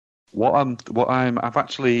I've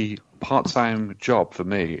actually part-time job for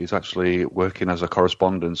me is actually working as a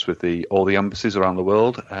correspondent with all the embassies around the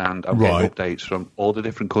world, and I'm getting updates from all the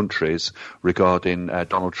different countries regarding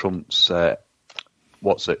Donald Trump's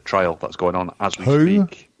trial that's going on as we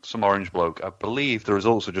speak. Some orange bloke. I believe the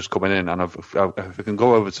results are just coming in, and if we can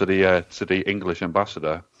go over to the English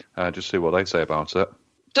ambassador, just see what they say about it.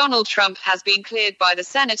 Donald Trump has been cleared by the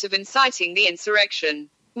Senate of inciting the insurrection.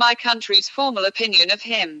 My country's formal opinion of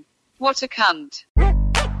him. What a cunt.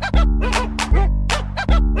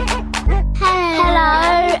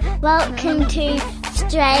 Hello, welcome to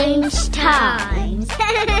Strange Times.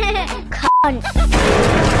 Cunt.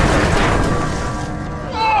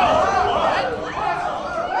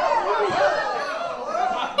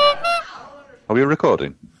 Are we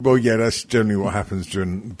recording? Well, yeah, that's generally what happens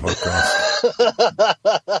during the podcast.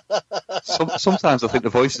 Sometimes I think the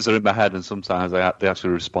voices are in my head, and sometimes they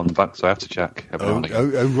actually respond back, so I have to check. Right.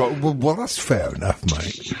 Well, that's fair enough,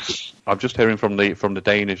 mate. I'm just hearing from the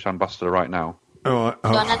Danish ambassador right now.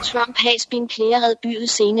 Donald Trump has been cleared by the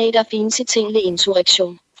Senate of inciting the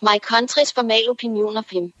insurrection. My country's formal opinion of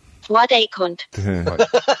him. What a cunt.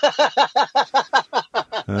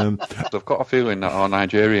 I've got a feeling that our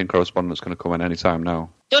Nigerian correspondent's going to come in any time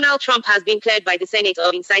now. Donald Trump has been cleared by the Senate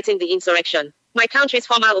of inciting the insurrection. My country's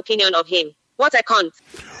formal opinion of him. What a cunt.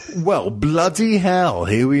 Well, bloody hell,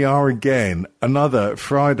 here we are again. Another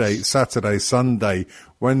Friday, Saturday, Sunday,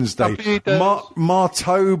 Wednesday,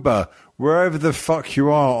 Martober, wherever the fuck you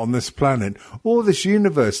are on this planet, or this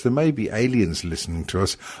universe. There may be aliens listening to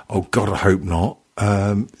us. Oh, God, I hope not.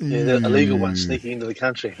 The illegal ones sneaking into the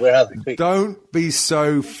country. Where are they? Quick. Don't be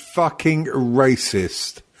so fucking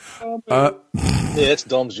racist. Yeah, that's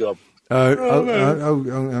Dom's job. Yeah,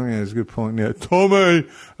 that's a good point. Yeah, Tommy.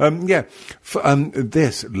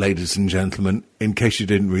 This, ladies and gentlemen, in case you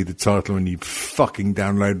didn't read the title and you fucking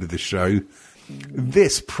downloaded the show,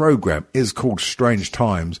 this program is called Strange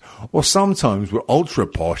Times, or sometimes we're ultra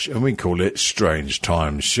posh and we call it Strange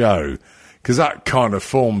Times Show, because that kind of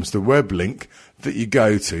forms the web link that you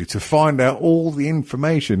go to find out all the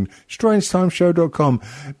information, strangetimeshow.com.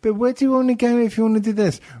 But where do you want to go if you want to do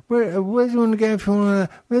this? Where do you want to go if you want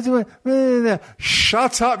to...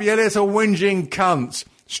 Shut up, you little whinging cunts.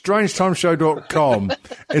 strangetimeshow.com.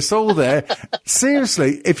 It's all there.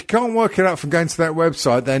 Seriously, if you can't work it out from going to that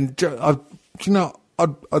website, then,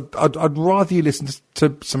 I'd rather you listen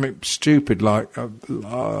to something stupid like... Insert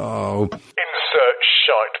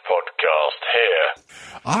shite podcast here.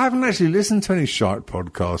 I haven't actually listened to any shite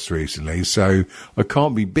podcasts recently, so I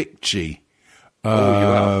can't be bitchy.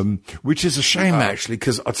 Which is a shame, actually,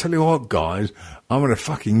 because I tell you what, guys, I'm in a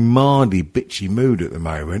fucking mardy, bitchy mood at the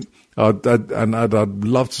moment. I'd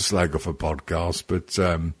love to slag off a podcast, but...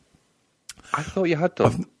 I thought you had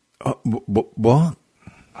done. What?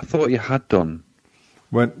 I thought you had done.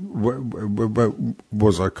 When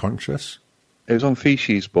was I conscious? It was on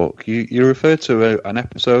Fishi's book. You referred to an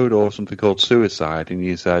episode or something called Suicide, and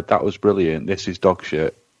you said, that was brilliant, this is dog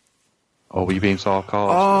shit. Or were you being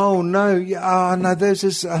sarcastic? Oh, no. No, there's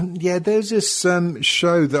this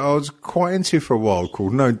show that I was quite into for a while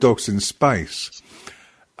called No Dogs in Space.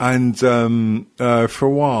 And for a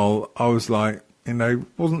while, I was like,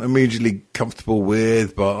 wasn't immediately comfortable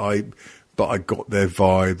with, but I got their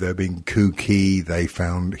vibe. They're being kooky. They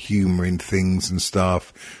found humour in things and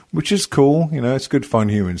stuff, which is cool. It's good fun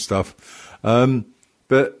humour and stuff.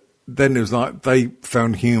 But then it was like they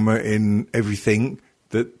found humour in everything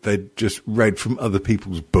that they'd just read from other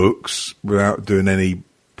people's books without doing any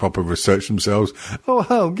proper research themselves. Oh,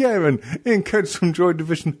 hell, yeah, and Ian Coates from Joy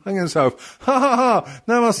Division hung himself. Ha, ha, ha,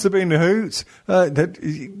 that must have been a hoot. And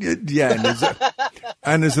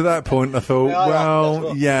as at that point, I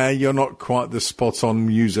thought, you're not quite the spot-on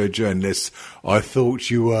muso journalist I thought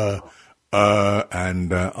you were.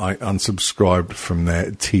 And I unsubscribed from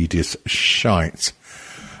their tedious shite.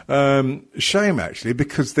 Shame, actually,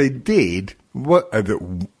 because they did,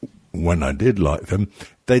 when I did like them,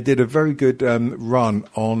 they did a very good run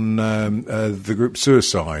on the group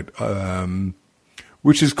Suicide,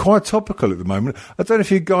 which is quite topical at the moment. I don't know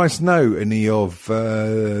if you guys know any of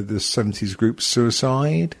the 70s group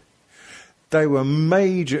Suicide. They were a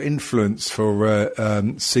major influence for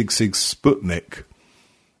Sig Sputnik.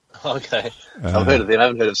 Okay. I've heard of them. I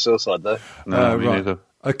haven't heard of Suicide, though. No, me neither.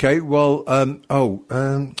 Okay, well,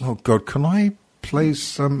 oh God, can I play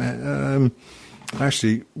some...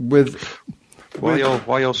 actually, with...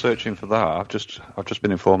 While you're searching for that, I've just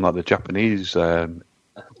been informed that the Japanese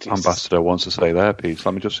ambassador wants to say their piece.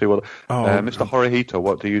 Let me just see what... Mr. Horihito,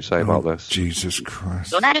 what do you say about this? Jesus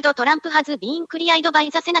Christ. Donald Trump has been cleared by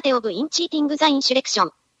the Senate of inciting the insurrection.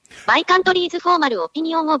 My country's formal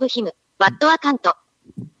opinion of him. What a cunt.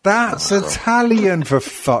 That's Italian, for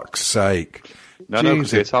fuck's sake. No,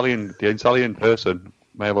 because the Italian person,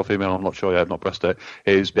 male or female, I'm not sure yet, not pressed it,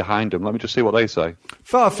 is behind him. Let me just see what they say.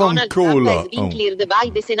 Far from Donald cooler. Trump has been cleared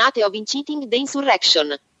by the Senate of inciting the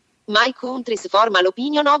insurrection. My country's formal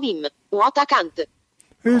opinion of him. What a cunt.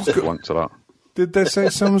 Who's Blank to that. Did they say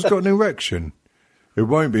someone's got an erection? It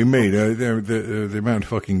won't be me. The amount of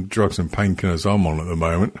fucking drugs and painkillers I'm on at the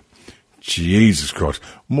moment. Jesus Christ.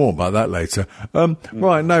 More about that later.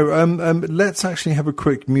 Right, no, let's actually have a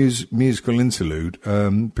quick musical interlude,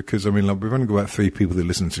 because, I mean, like, we've only got about 3 people that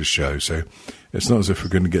listen to the show, so it's not as if we're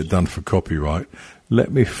going to get done for copyright.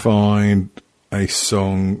 Let me find a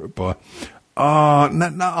song by...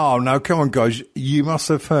 no, come on, guys. You must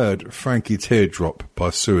have heard Frankie Teardrop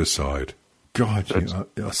by Suicide. God, you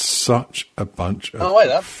are such a bunch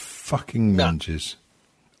of fucking ninjas.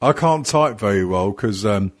 I can't type very well because...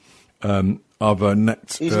 I've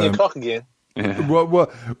necked... Using your cock again. Yeah.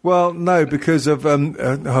 Well, no, because of...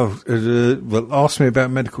 ask me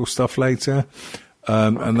about medical stuff later,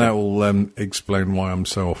 and that will explain why I'm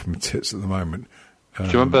so off my tits at the moment. Do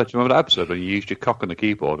you remember that episode when you used your cock on the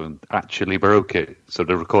keyboard and actually broke it? So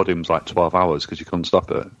the recording was like 12 hours because you couldn't stop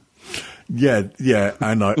it. Yeah,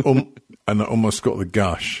 and I almost got the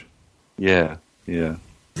gush. Yeah. Okay.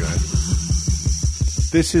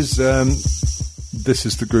 This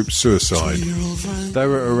is the group Suicide. They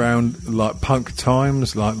were around like punk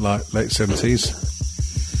times, like late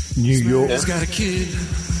 70s, New York. He's got a kid,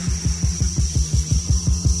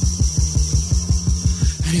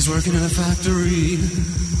 and he's working in a factory.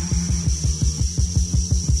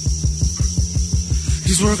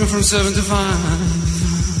 He's working from 7 to 5.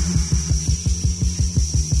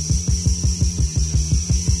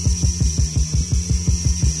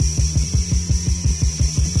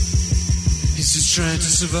 He's just trying to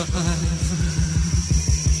survive.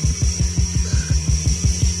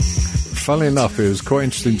 Funnily enough, it was quite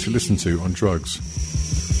interesting to listen to on drugs.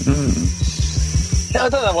 Yeah, I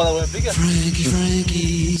don't know why they weren't bigger.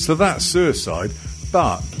 Frankie. So that's Suicide,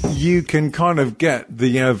 but you can kind of get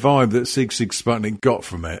the vibe that Sig Sig Sputnik got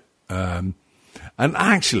from it. And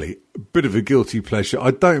actually, a bit of a guilty pleasure.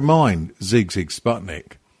 I don't mind Zig Zig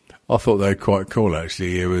Sputnik. I thought they were quite cool,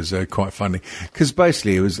 actually. It was quite funny. Because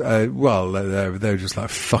basically it was, they were just like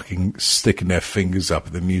fucking sticking their fingers up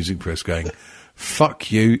at the music press going, fuck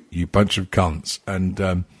you, you bunch of cunts.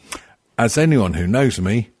 And as anyone who knows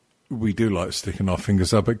me, we do like sticking our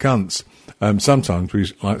fingers up at cunts. Sometimes we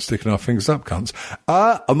like sticking our fingers up cunts.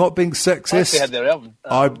 I'm not being sexist. They had their album.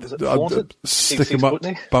 I stick them up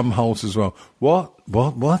bum holes as well. What?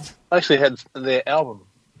 I actually had their album.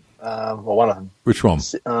 Well, one of them. Which one?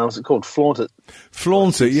 Was it called Flaunt It?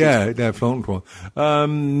 Flaunt It, yeah, Flaunt one.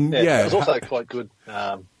 It was also quite good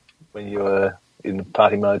when you were in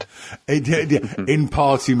party mode. In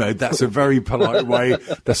party mode, that's a very polite way.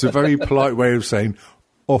 That's a very polite way of saying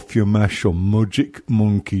off your mash or magic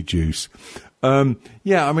monkey juice. I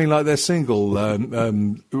mean, like their single,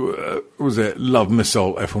 was it Love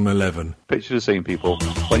Missile F111? Picture the scene, people.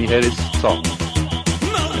 When you hear this song,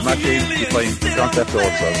 imagine you're playing Grand Theft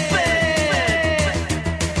Auto.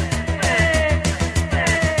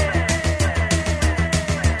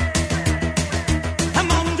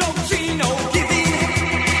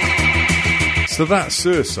 So that's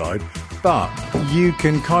Suicide, but you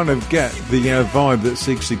can kind of get the vibe that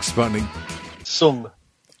Sig Sig Sputnik sung.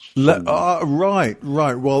 Right.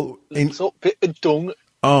 Well,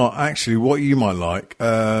 actually, what you might like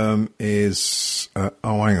is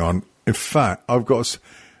hang on. In fact, I've got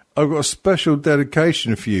a special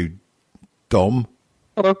dedication for you, Dom.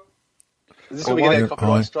 Hello. Is this where we get a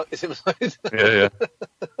copyright strike this episode? Yeah.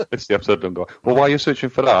 It's the episode done. Well, while you're searching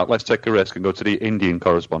for that, let's take a risk and go to the Indian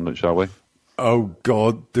correspondent, shall we? Oh,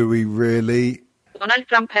 God, do we really? Donald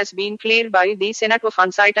Trump has been cleared by the Senate of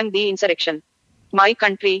inciting the insurrection. My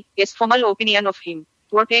country is formal opinion of him.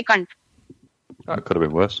 What a cunt. That could have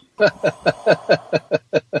been worse.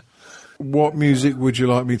 What music would you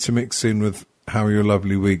like me to mix in with How Your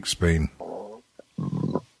Lovely Week's Been?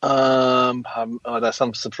 That's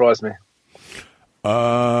something surprised me.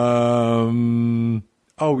 Oh,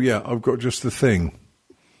 yeah, I've got just the thing.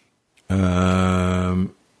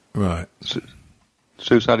 Right.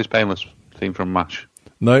 Suicide is Painless, theme from MASH.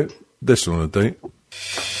 No, this one will do.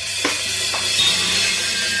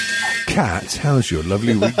 Kat, how's your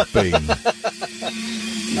lovely week been?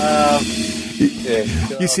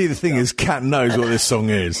 You see, the thing is, Kat knows what this song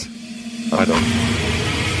is. I don't.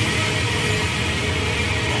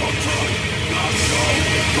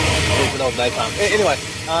 Anyway,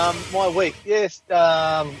 my week, yes.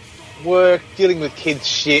 work, dealing with kids'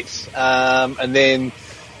 shit, and then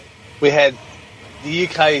we had the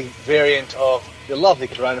UK variant of the lovely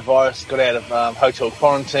coronavirus, got out of hotel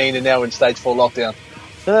quarantine, and now we're in stage 4 lockdown.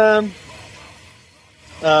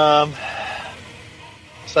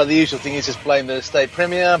 So the usual thing is just blame the state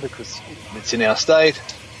premier because it's in our state,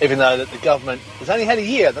 even though that the government has only had a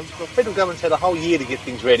year. The federal government's had a whole year to get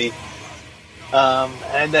things ready,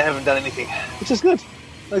 and they haven't done anything, which is good.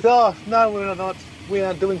 Like, oh, no, we're not. We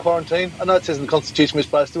aren't doing quarantine. I know it says in the Constitution we're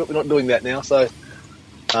supposed to, but we're not doing that now. So,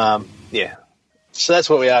 yeah. So that's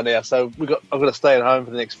where we are now. So I've got to stay at home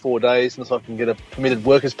for the next 4 days until I can get a permitted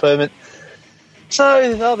workers permit.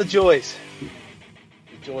 So, the joys.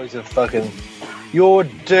 The joys of fucking your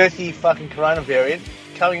dirty fucking corona variant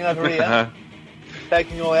coming over here,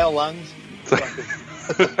 taking all our lungs.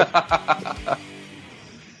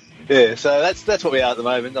 Yeah, so that's what we are at the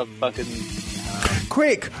moment. I'm fucking...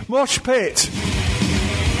 Quick, mosh pit!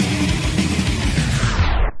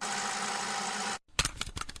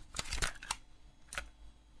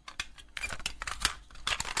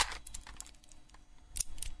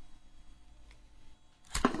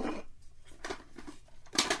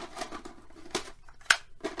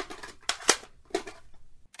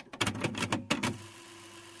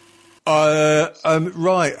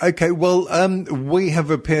 Right. Okay. Well, we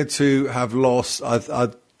have appeared to have lost. I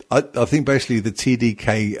think basically the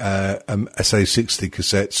TDK SA60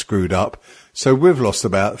 cassette screwed up, so we've lost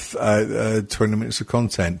about 20 minutes of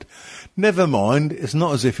content. Never mind. It's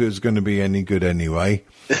not as if it was going to be any good anyway.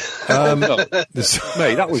 Mate,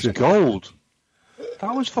 that was gold.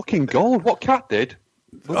 That was fucking gold. What Cat did?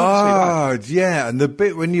 Yeah, and the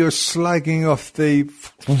bit when you're slagging off the.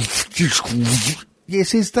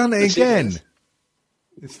 Yes, he's done it again.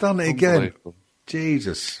 It's done it again.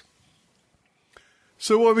 Jesus.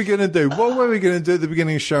 So what are we going to do? What were we going to do at the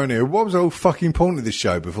beginning of the show here? What was the whole fucking point of the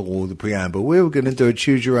show before all the preamble? We were going to do a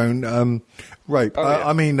choose your own rape.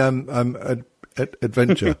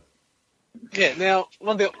 Adventure. Yeah. Now,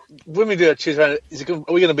 one thing, when we do a choose your own,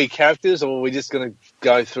 are we going to be characters or are we just going to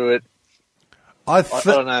go through it? I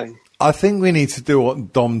don't know. I think we need to do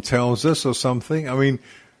what Dom tells us or something. I mean,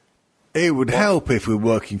 it would help if we're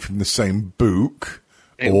working from the same book.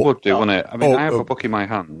 It would do, wouldn't it? I mean, I have a book in my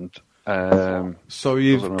hand. So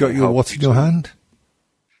you've got your what in your hand?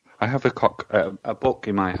 I have a book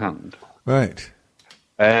in my hand. Right.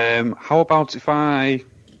 How about if I...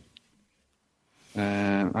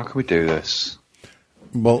 how can we do this?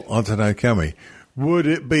 Well, I don't know, can we? Would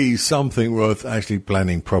it be something worth actually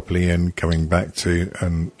planning properly and coming back to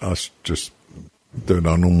and us just doing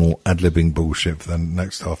our normal ad-libbing bullshit for the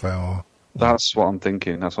next half hour? That's what I'm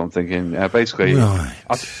thinking. Basically, right.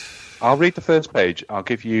 I'll read the first page. I'll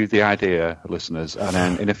give you the idea, listeners, and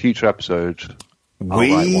then in a future episode, I'll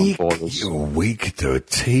write one for us. We could do a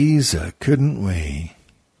teaser, couldn't we?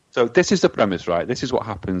 So this is the premise, right? This is what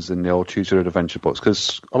happens in the old Choose Your Own Adventure books,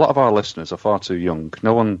 because a lot of our listeners are far too young.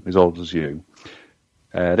 No one as old as you.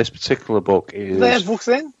 This particular book is... Do they have books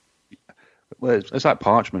then? Well, it's like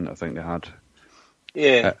parchment, I think they had.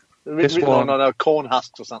 Yeah. Written on corn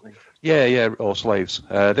husks or something. Yeah, or slaves.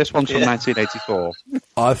 This one's from 1984.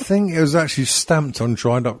 I think it was actually stamped on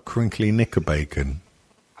dried up crinkly knicker bacon.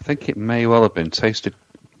 I think it may well have been tasted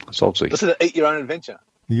salty. This is Eat Your Own Adventure.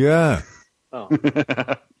 Yeah. Oh.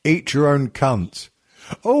 Eat Your Own Cunt.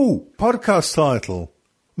 Oh, podcast title.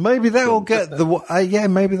 Maybe that will get the...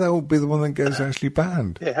 maybe that will be the one that gets actually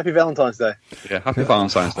banned. Yeah, Happy Valentine's Day. Yeah, Happy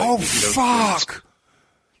Valentine's Day. Oh, fuck!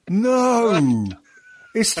 No!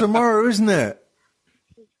 It's tomorrow, isn't it?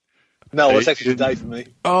 No, it's actually today for me.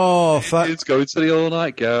 Oh, it's going to the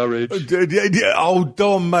all-night garage. Oh,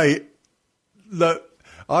 Dom, mate. Look,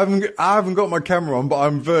 I haven't got my camera on, but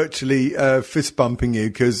I'm virtually fist bumping you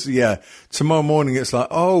because, tomorrow morning it's like,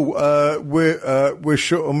 we're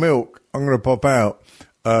short on milk. I'm going to pop out.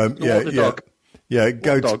 Dog. Yeah,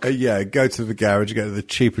 go to the garage, get the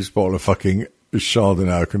cheapest bottle of fucking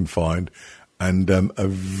Chardonnay I can find. And a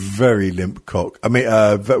very limp cock. I mean,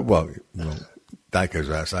 that goes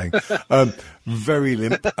without saying. Very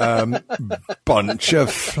limp bunch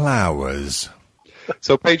of flowers.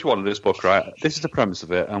 So page 1 of this book, right? This is the premise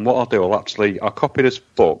of it. And what I'll do, I'll copy this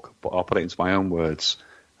book, but I'll put it into my own words.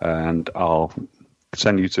 And I'll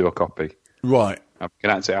send you to a copy. Right. I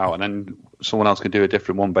can act it out. And then someone else can do a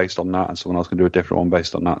different one based on that. And someone else can do a different one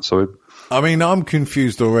based on that. So, I mean, I'm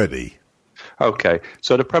confused already. Okay,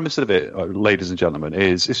 so the premise of it, ladies and gentlemen,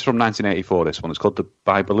 is this is from 1984. This one, it's called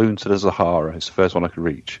By Balloon to the Sahara. It's the first one I could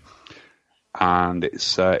reach, and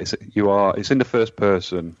it's in the first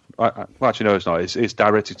person. Well, actually, no, it's not. It's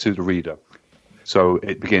directed to the reader. So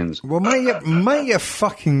it begins. Well, make your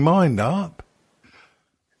fucking mind up.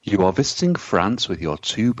 You are visiting France with your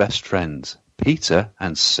two best friends, Peter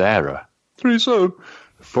and Sarah. Threesome.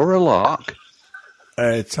 For a lark.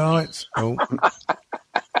 Airtight. Oh.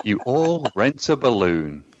 You all rent a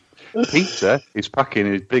balloon. Peter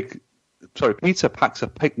packs a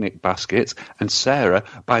picnic basket, and Sarah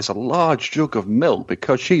buys a large jug of milk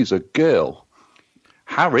because she's a girl.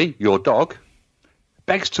 Harry, your dog,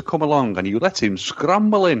 begs to come along, and you let him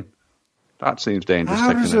scramble in. That seems dangerous.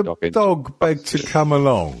 How does a dog beg to come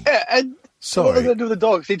along? Yeah, and sorry. What are they going to do with the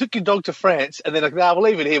dog? So you took your dog to France, and then like, we'll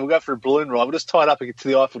leave it here. We'll go for a balloon ride. We'll just tie it up and get to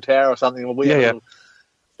the Eiffel Tower or something. And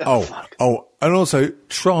and also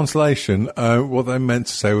translation. What they meant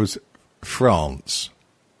to say was France.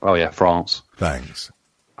 Oh yeah, France. Thanks.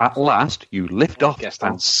 At last, you lift off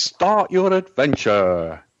and start your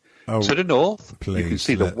adventure. Oh, to the north, you can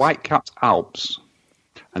see the white-capped Alps,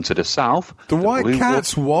 and to the south, the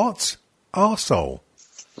white-capped what? Arsehole.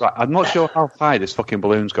 Right, I'm not sure how high this fucking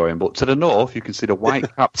balloon's going, but to the north, you can see the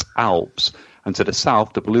white-capped Alps, and to the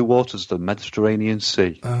south, the blue waters of the Mediterranean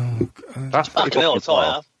Sea. Oh, that's pretty fucking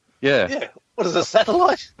far. Yeah. What is a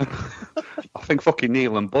satellite? I think fucking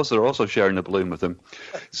Neil and Buzz are also sharing a balloon with them.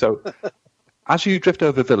 So, as you drift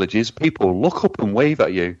over villages, people look up and wave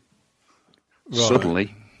at you. Right.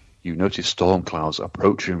 Suddenly, you notice storm clouds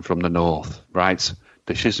approaching from the north. Right,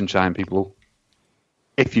 the shiz and shine, people.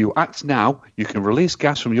 If you act now, you can release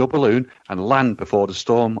gas from your balloon and land before the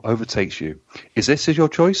storm overtakes you. Is this your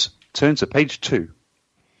choice? Turn to page 2.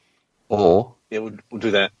 Or... Yeah, we'll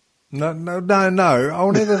do that. No.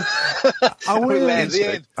 Only the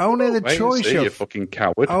choice, you fucking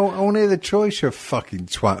coward. Only the choice, you fucking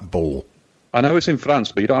twat ball. I know it's in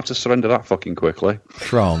France, but you don't have to surrender that fucking quickly.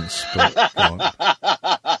 France, but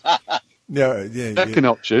Second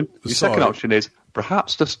option. Your second option is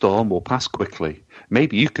perhaps the storm will pass quickly.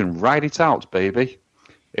 Maybe you can ride it out, baby.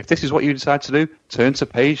 If this is what you decide to do, turn to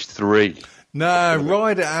page 3. No,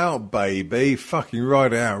 ride it out, baby. Fucking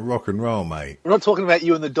ride it out, rock and roll, mate. We're not talking about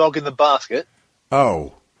you and the dog in the basket.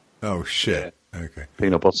 Oh shit. Yeah. Okay.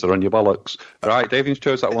 Peanut butter on your bollocks. Right, Davian's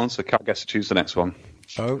chose that one, so Cat gets to choose the next one.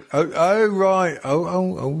 Oh, right.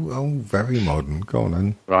 Oh, very modern. Go on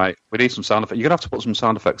then. Right, we need some sound effects. You're going to have to put some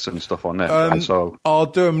sound effects and stuff on there. So I'll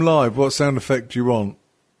do them live. What sound effect do you want?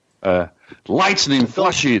 Lightning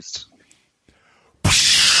flashes.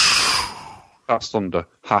 That's thunder.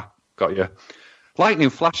 Ha, got you. Lightning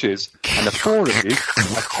flashes, and the four of you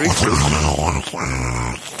are creatures.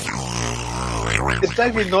 Is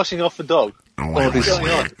David noshing off the dog? What is going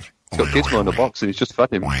on? He's got Gizmo in the box and he's just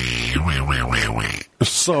fed him.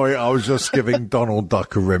 Sorry, I was just giving Donald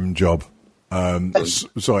Duck a rim job.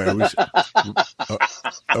 Sorry,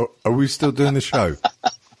 are we still doing the show?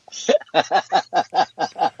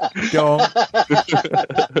 Go on.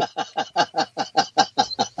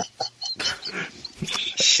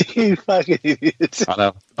 You fucking idiot. I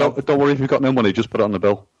know. Don't worry if you've got no money, just put it on the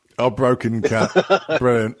bill. Oh, broken cat.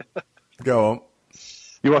 Brilliant. Go on.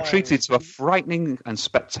 You are treated to a frightening and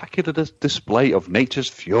spectacular display of nature's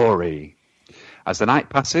fury. As the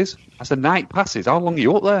night passes, how long are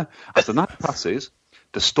you up there? As the night passes,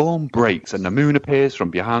 the storm breaks and the moon appears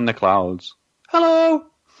from behind the clouds. Hello!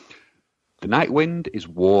 The night wind is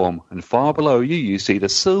warm, and far below you see the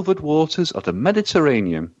silvered waters of the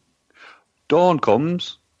Mediterranean. Dawn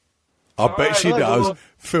comes. I bet she does.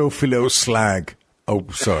 Filthy little slag. Oh,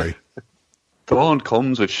 sorry. Dawn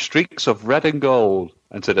comes with streaks of red and gold,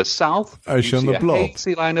 and to the south, you see a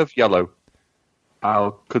hazy line of yellow.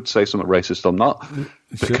 I could say something racist on that.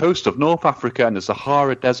 The coast of North Africa and the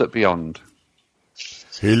Sahara Desert beyond.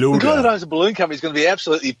 Hello, the guy that owns a balloon company is going to be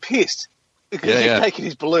absolutely pissed because you've taken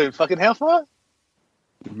his balloon. Fucking how far?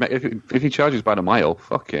 If he charges by the mile,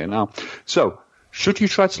 fucking hell. So, should you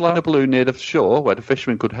try to land a balloon near the shore where the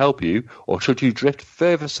fishermen could help you, or should you drift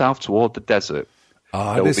further south toward the desert?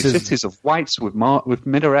 There will be cities of whites with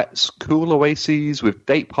minarets, cool oases with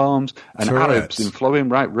date palms, and Arabs in flowing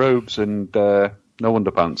white robes and no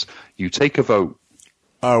underpants. You take a vote.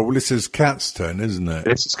 Oh, well, this is Cat's turn, isn't it?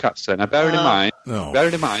 This is Cat's turn. Now, bearing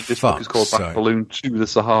in mind, this book is called Back Balloon to the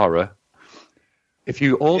Sahara. If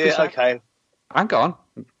you all decide... Hang on.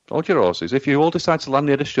 Hold your horses. If you all decide to land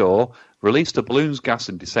near the shore, release the balloon's gas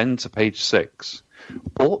and descend to page 6.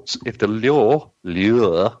 But if the lure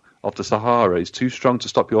of the Sahara is too strong to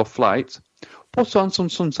stop your flight, put on some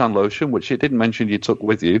suntan lotion, which it didn't mention you took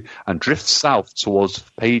with you, and drift south towards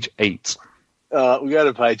page 8. We go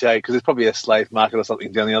to page 8 because there's probably a slave market or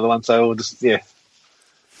something down the other one, so we'll just,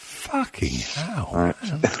 Fucking hell. Right.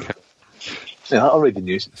 Yeah, I'll read the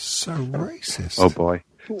news. So racist. Oh, boy.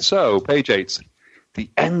 So, page 8. The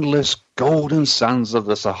endless golden sands of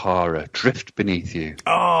the Sahara drift beneath you.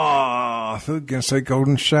 Oh, I thought you were going to say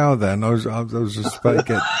Golden Shower then. I was just about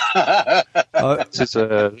to get... This is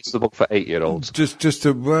the book for 8-year-olds.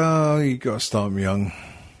 You got to start them young.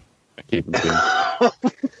 Keep them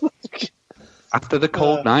tuned. After the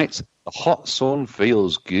cold night, the hot sun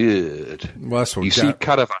feels good. Well, that's what you see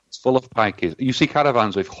caravans full of pikers. You see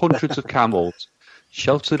caravans with hundreds of camels,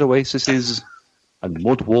 sheltered oases, and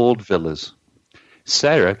mud-walled villas.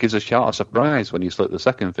 Sarah gives a shout of surprise when you slip the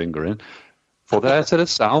second finger in. For there to the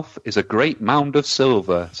south is a great mound of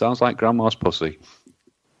silver. Sounds like Grandma's pussy.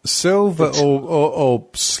 Silver or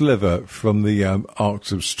sliver from the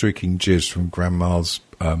arcs of streaking jizz from Grandma's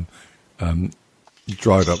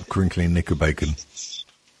dried up crinkly knickerbacon.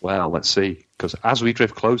 Well, let's see. Because as we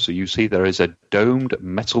drift closer, you see there is a domed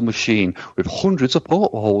metal machine with hundreds of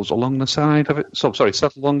portholes along the side of it.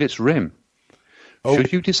 Set along its rim. Oh.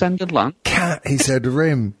 Should you descend and land? Cat, he said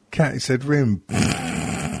rim. Cat, he said rim.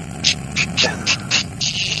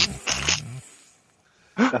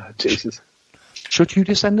 Oh, Jesus. Should you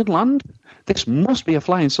descend and land? This must be a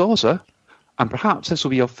flying saucer. And perhaps this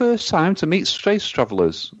will be your first time to meet space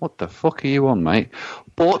travellers. What the fuck are you on, mate?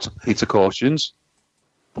 But, Peter cautions...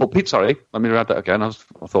 Sorry, let me read that again. I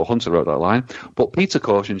thought Hunter wrote that line. But Peter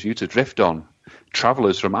cautions you to drift on.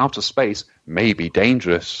 Travellers from outer space may be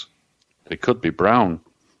dangerous. They could be brown.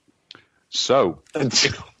 So...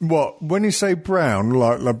 What? When you say brown,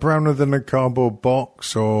 like browner than a cardboard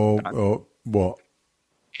box or what?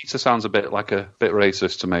 Peter sounds a bit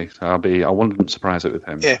racist to me. I wouldn't surprise it with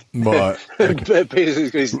him. Yeah. Right. Okay.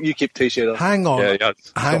 Peter's UKIP t-shirt on. Hang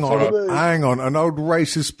on. An old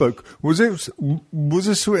racist book. Was this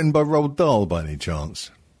written by Roald Dahl by any chance?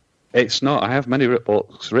 It's not. I have many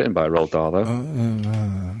books written by Roald Dahl, though.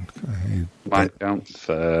 Mein Kampf,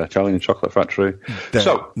 Charlie and the Chocolate Factory.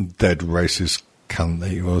 Dead racist cunt that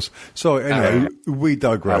he was. So, anyway, we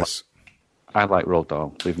digress. I like Roald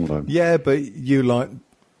Dahl. Leave him alone. Yeah, but you like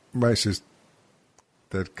racist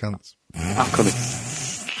dead cunts.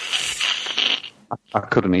 I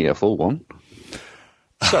couldn't eat a full one.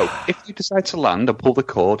 So, if you decide to land and pull the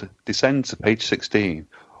cord, descend to page 16.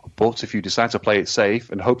 But if you decide to play it safe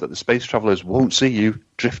and hope that the space travellers won't see you,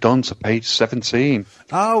 drift on to page 17.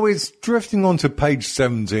 Oh, it's drifting on to page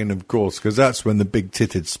 17, of course, because that's when the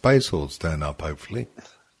big-titted space hordes turn up, hopefully.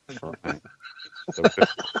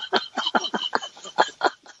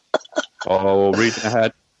 Oh, reading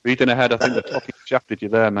ahead. I think the topic shafted you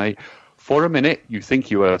there, mate. For a minute, you think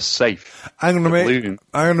you are safe. Hang on a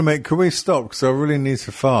minute. Can we stop? Because I really need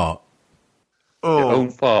to fart. Your own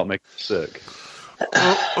fart makes you sick.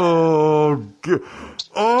 Oh,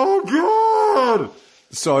 God!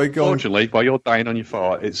 Sorry, go on. Fortunately, while you're dying on your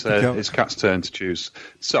fart, it's Cat's turn to choose.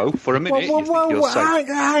 So, for a minute, you think you're safe.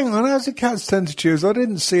 Hang on, how's it Cat's turn to choose? I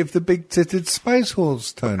didn't see if the big-titted space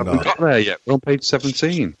horse turned up. Haven't got there yet. We're on page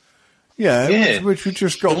 17. Yeah. Which we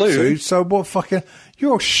just got to. So what fucking...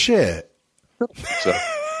 You're shit. So,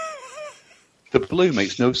 the balloon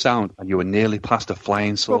makes no sound, and you are nearly past a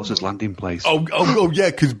flying saucer's landing place. Oh,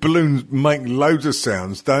 yeah, because balloons make loads of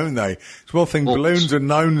sounds, don't they? It's one thing balloons are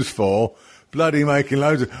known for, bloody making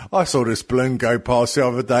loads of... I saw this balloon go past the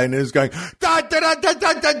other day, and it was going... Da, da, da, da,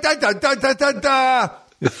 da, da, da, da, da, da, da, da.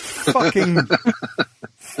 Fucking...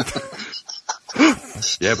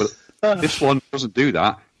 Yeah, but this one doesn't do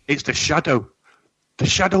that. It's the shadow. The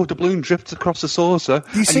shadow of the balloon drifts across the saucer,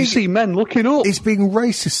 and you see men looking up. He's being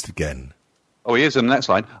racist again. Oh, he is in the next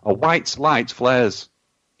line. A white light flares.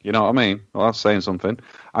 You know what I mean? Well, that's saying something.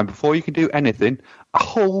 And before you can do anything, a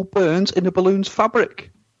hole burns in the balloon's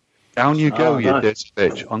fabric. Down you go, you dirty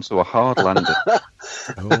bitch, onto a hard landing.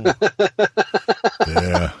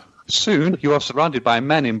 Yeah. Soon, you are surrounded by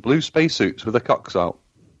men in blue spacesuits with their cocks out.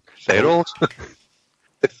 They're all...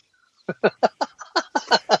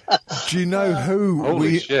 Do you know who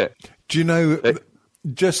Holy shit. Do you know...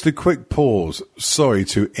 Just a quick pause. Sorry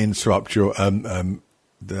to interrupt your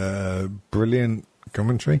the brilliant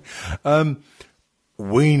commentary.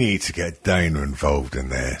 We need to get Dana involved in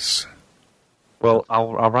this. Well,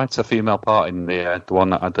 I'll write a female part in the one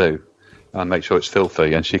that I do, and make sure it's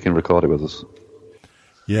filthy, and she can record it with us.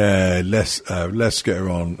 Yeah, let's get her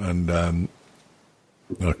on, and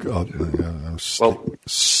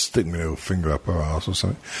stick my little finger up her ass or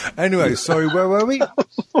something. Anyway, sorry, where were we?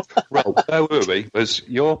 Well, where were we? Was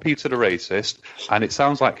you're Peter the racist, and it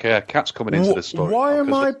sounds like Cat's coming into the story. Why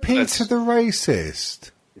am I Peter the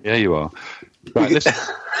racist? Yeah, you are. Right, listen.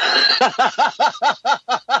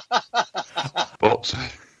 But,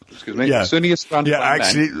 excuse me, soon you're surrounded by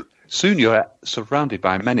men. Soon you're surrounded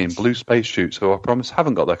by men in blue spacesuits who I promise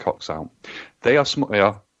haven't got their cocks out. They are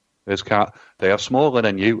there's Cat. They are smaller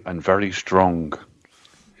than you and very strong.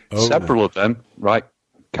 Several of them, right,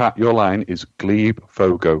 Kat, your line is Glebe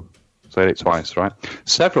Fogo. Say it twice, right?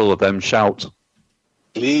 Several of them shout,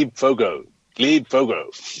 Glebe Fogo. Glebe Fogo.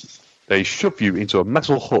 They shove you into a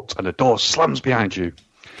metal hut and the door slams behind you.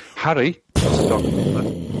 Harry...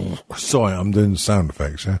 Sorry, I'm doing sound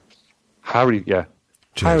effects, yeah? Harry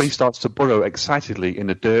starts to burrow excitedly in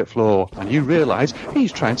the dirt floor, and you realise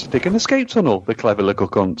he's trying to dig an escape tunnel, the clever little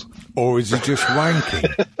cunt. Or is he just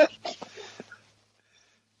wanking?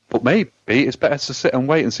 But maybe it's better to sit and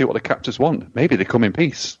wait and see what the captors want. Maybe they come in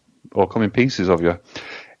peace, or come in pieces of you.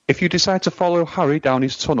 If you decide to follow Harry down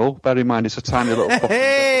his tunnel, bear in mind it's a tiny little...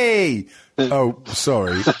 Hey! Oh,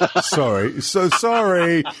 sorry. Sorry.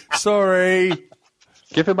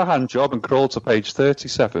 Give him a hand job and crawl to page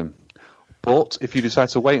 37. But if you decide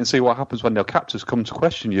to wait and see what happens when their captors come to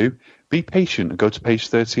question you, be patient and go to page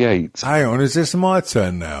 38. Hang on, is this my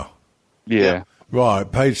turn now? Yeah.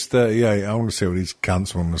 Right, page 38. I want to see what these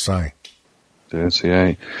cunts want to say.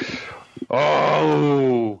 38.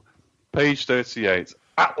 Oh! Page 38.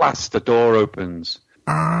 At last, the door opens.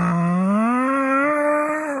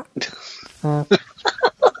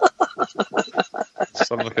 Sounds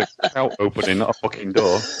like a cow opening, not a fucking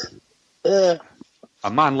door.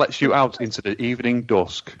 A man lets you out into the evening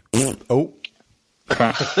dusk. Oh.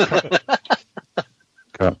 Can't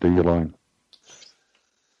do your line.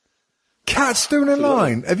 Cat's doing a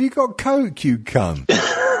line. Have you got coke, you cunt?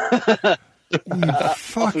 You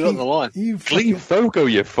fucking... the line. Glebe Fogo,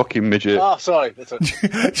 you fucking midget. Oh, sorry. That's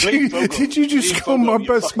Did you just call my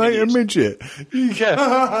best mate a midget?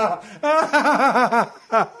 Yeah.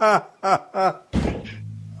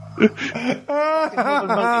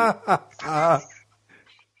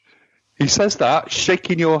 He says that,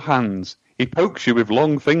 shaking your hands. He pokes you with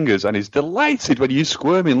long fingers and is delighted when you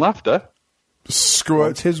squirm in laughter.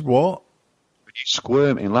 Squirt his what? When you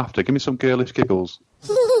squirm in laughter. Give me some girlish giggles.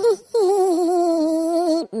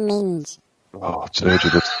 Minge. Oh,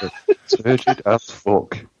 turgid as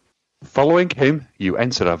fuck. Following him, you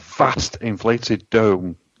enter a vast inflated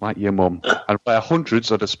dome, like your mum, and where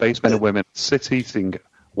hundreds of the spacemen and women sit eating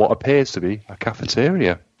what appears to be a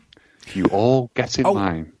cafeteria. You all get in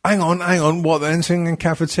line. Hang on. What, they're entering a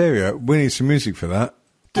cafeteria? We need some music for that.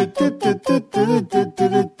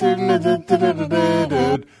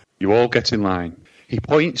 You all get in line. He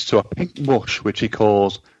points to a pink mush, which he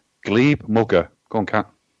calls Glebe Mugger. Go on, Kat.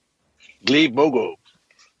 Glebe Mogo.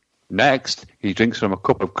 Next, he drinks from a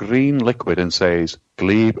cup of green liquid and says,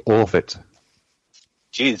 Glebe Orvit.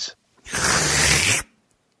 Jeez.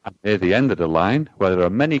 And near the end of the line, where there are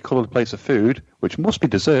many coloured plates of food, which must be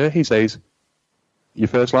dessert, he says, your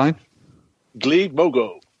first line? Glebe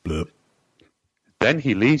Mogo. Blip. Then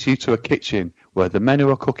he leads you to a kitchen where the men who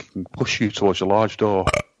are cooking push you towards a large door.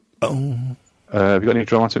 Have you got any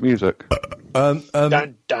dramatic music? Dun,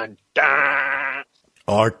 dun, dun.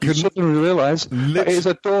 I You couldn't... suddenly realise that it is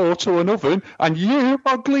a door to an oven, and you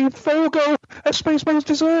are Glebe Fogo, a spaceman's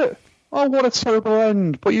dessert. Oh, what a terrible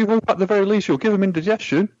end. But you hope at the very least you'll give him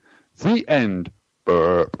indigestion. The end.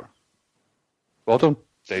 Burp. Well done,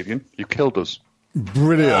 Davian. You killed us.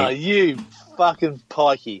 Brilliant. Oh, you fucking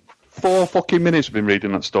pikey. 4 fucking minutes we've been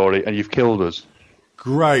reading that story, and you've killed us.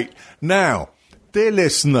 Great. Now, dear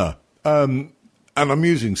listener, and I'm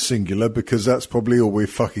using singular because that's probably all we've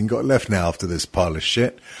fucking got left now after this pile of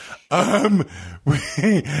shit. I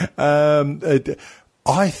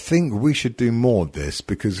think we should do more of this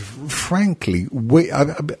because, frankly, I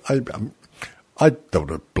don't want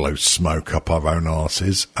to blow smoke up our own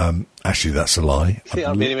arses. Actually, that's a lie. I think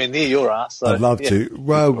I'm anywhere near your ass. So, I'd love yeah. to.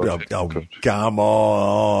 Well, come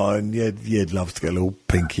on. You'd love to get a little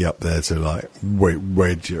pinky up there to, like,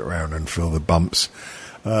 wedge it around and feel the bumps.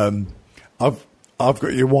 I've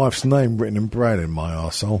got your wife's name written in braille in my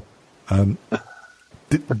arsehole.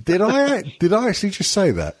 Did I actually just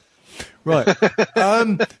say that? Right.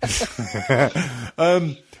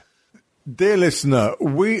 Dear listener,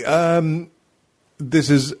 this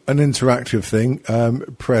is an interactive thing.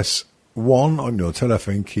 Press 1 on your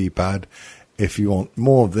telephone keypad if you want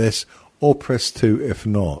more of this, or press 2 if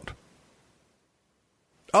not.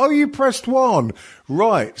 Oh, you pressed 1.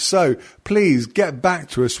 Right. So please get back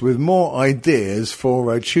to us with more ideas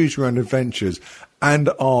for Choose Your Own Adventures and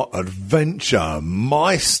our adventure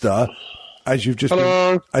meister. As you've just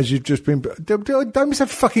been, don't be so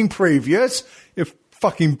fucking previous, you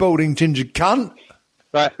fucking balding ginger cunt.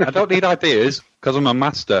 Right, I don't need ideas because I'm a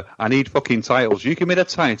master. I need fucking titles. You give me the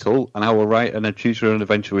title, and I will write and choose your own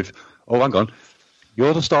adventure with. Oh, hang on,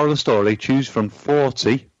 you're the star of the story. Choose from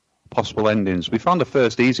 40 possible endings. We found the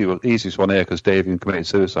first easiest one here because Davian committed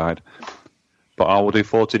suicide, but I will do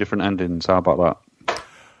 40 different endings. How about that?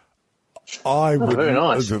 I would. Very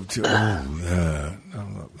nice. That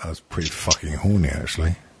was pretty fucking horny,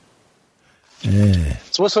 actually. Yeah.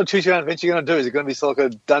 So what sort of choose your own adventure you going to do? Is it going to be sort of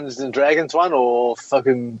like a Dungeons and Dragons one, or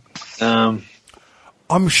fucking?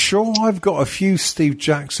 I'm sure I've got a few Steve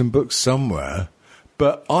Jackson books somewhere,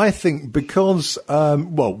 but I think because,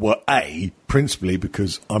 principally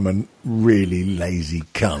because I'm a really lazy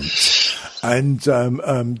cunt, and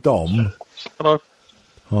Dom, hello,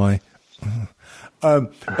 hi,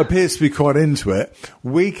 appears to be quite into it.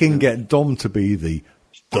 We can get Dom to be the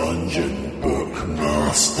Dungeon Book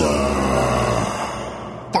Master.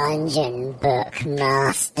 Dungeon Book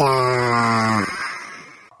Master.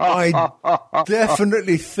 I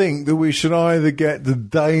definitely think that we should either get the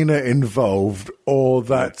Dana involved or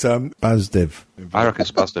that Bazdev. I reckon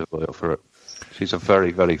Spazdev will be up for it. She's a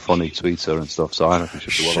very, very funny tweeter and stuff, so I reckon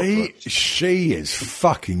she'll be well up for it. She is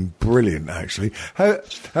fucking brilliant, actually.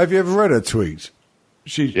 Have you ever read her tweets?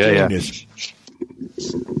 She's genius.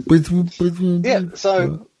 Yeah.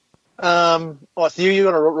 So, so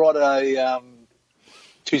you're going to write a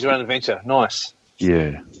choose your own adventure. Nice.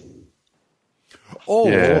 Yeah.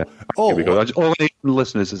 Here we go. All I need from the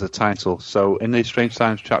listeners is a title. So in the Strange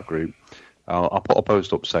Times chat group, I'll put a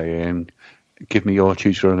post up saying, give me your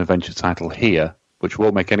choose your own adventure title here, which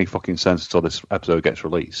won't make any fucking sense until this episode gets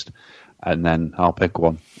released. And then I'll pick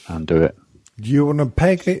one and do it. You want to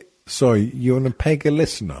peg it? Sorry, you want to peg a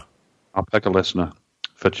listener? I'll peg a listener.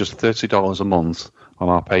 For just $30 a month on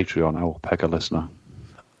our Patreon, I will peg a listener.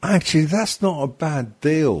 Actually, that's not a bad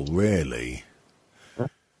deal, really.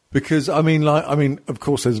 Because of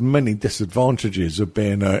course, there's many disadvantages of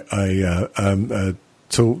being a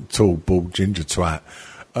tall, bald ginger twat.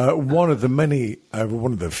 One of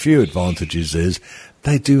the few advantages is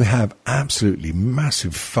they do have absolutely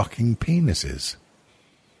massive fucking penises.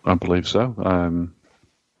 I believe so.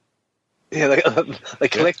 Yeah, they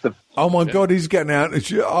collect them. Oh my God, he's getting out.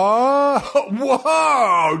 Oh,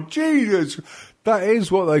 wow, Jesus! That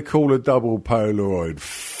is what they call a double Polaroid.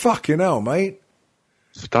 Fucking hell, mate.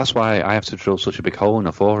 That's why I have to drill such a big hole in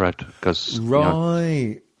the forehead. Cause,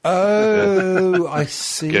 right. Oh, I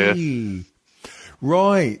see. Yeah.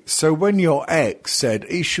 Right. So when your ex said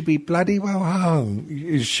he should be bloody well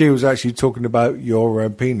hung, she was actually talking about your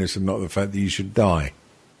penis and not the fact that you should die.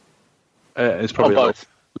 It's probably a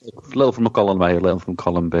little from column A, a little from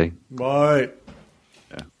column B. Right.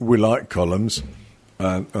 Yeah. We like columns.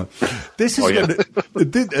 This is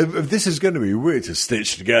going to be weird to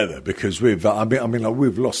stitch together because we've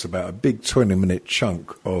lost about a big 20-minute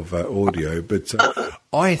chunk of audio, but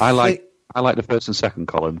I like the first and second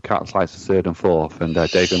column. Kat likes the third and fourth, and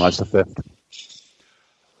David likes the fifth.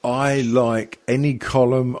 I like any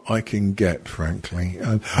column I can get, frankly.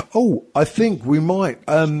 I think we might.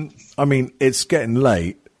 It's getting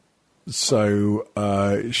late, so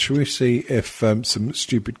shall we see if some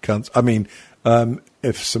stupid cunts?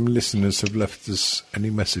 If some listeners have left us any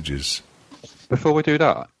messages. Before we do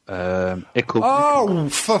that,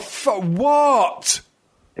 what?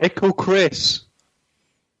 Ickle Chris.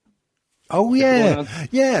 Oh, yeah.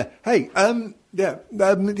 Yeah. Hey,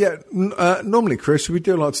 normally, Chris, we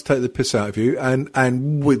do like to take the piss out of you,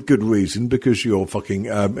 and with good reason, because you're fucking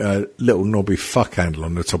little knobby fuck handle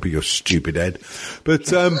on the top of your stupid head.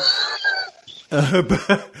 But,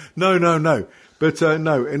 no. But,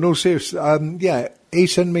 no, in all seriousness, he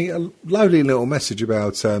sent me a lovely little message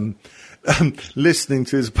about listening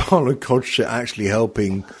to his pile of cod shit actually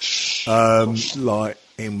helping, like,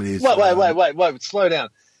 him with his... Wait, slow down.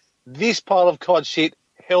 This pile of cod shit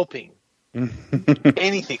helping.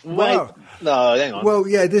 Anything. Well, no, hang on. Well,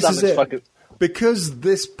 yeah, this is it. Because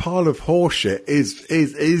this pile of horseshit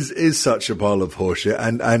is such a pile of horseshit,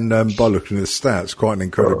 and by looking at the stats, quite an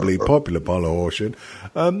incredibly popular pile of horseshit.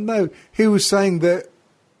 No, he was saying that,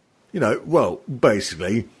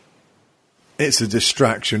 basically, it's a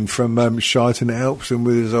distraction from shite, and it helps him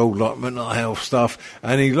with his old mental health stuff,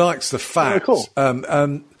 and he likes the fact. Very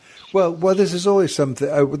cool. Well, this is always something.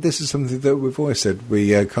 This is something that we've always said.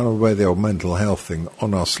 We kind of wear the old mental health thing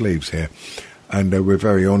on our sleeves here. And we're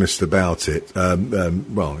very honest about it.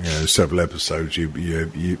 Several episodes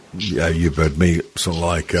you've heard me sort of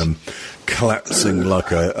like collapsing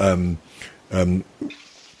like a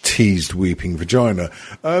teased weeping vagina.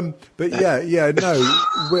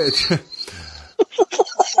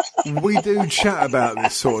 We do chat about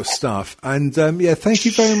this sort of stuff. And thank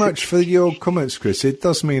you very much for your comments, Chris. It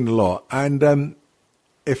does mean a lot. And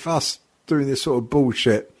if us doing this sort of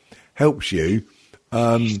bullshit helps you,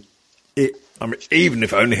 even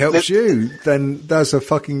if it only helps you, then that's a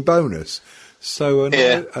fucking bonus. So,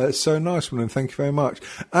 so nice one, and thank you very much.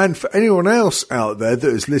 And for anyone else out there that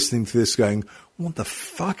is listening to this going, what the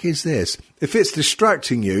fuck is this? If it's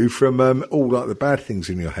distracting you from all like the bad things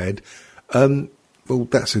in your head, well,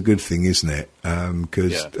 that's a good thing, isn't it?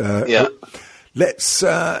 Because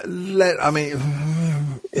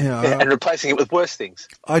and replacing it with worse things.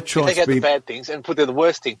 I try take to out be the bad things and put there the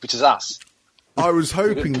worst thing, which is us. I was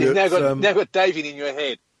hoping You've that now got Davian in your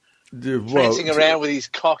head, prancing around with his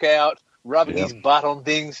cock out, rubbing his butt on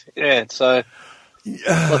things. Yeah, so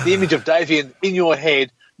like the image of Davian in your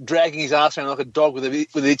head, dragging his ass around like a dog with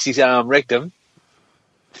an itchy rectum.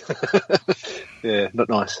 Yeah, not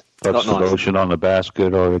nice. That's not nice. lotion on the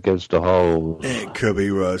basket or against the hole. It could be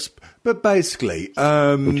worse. But basically...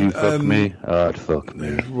 would you fuck me? I'd fuck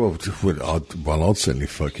me. Well, I'd certainly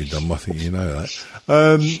fuck you, Dom. I think you know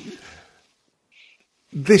that.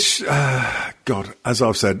 This, God, as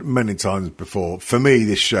I've said many times before, for me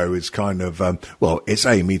this show is kind of, it's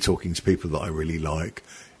me talking to people that I really like,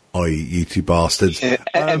 i.e. you two bastards.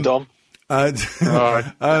 And Dom. And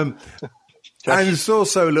it's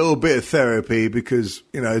also a little bit of therapy because,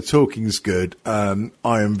 talking's good. I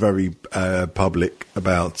am very public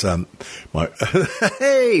about my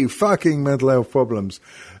fucking mental health problems.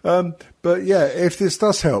 But yeah, if this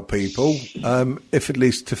does help people, if at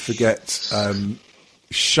least to forget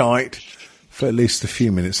shite for at least a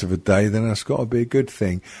few minutes of a day, then that's got to be a good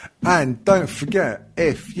thing. And don't forget,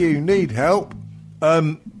 if you need help,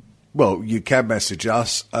 you can message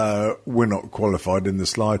us. We're not qualified in the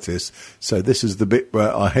slightest. So this is the bit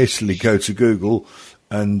where I hastily go to Google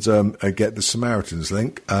and get the Samaritans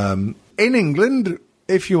link. In England,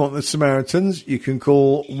 if you want the Samaritans, you can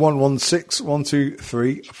call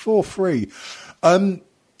 116-123-43.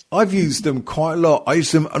 I've used them quite a lot. I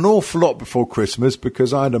used them an awful lot before Christmas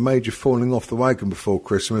because I had a major falling off the wagon before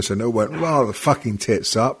Christmas and it went rather fucking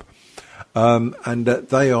tits up. And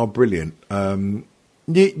they are brilliant.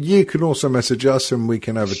 You can also message us and we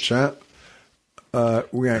can have a chat. The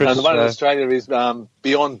one in Australia is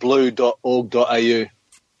beyondblue.org.au.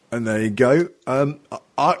 And there you go.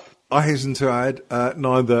 I hasten to add,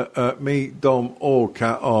 neither me, Dom, or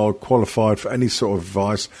Kat are qualified for any sort of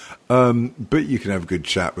advice, but you can have a good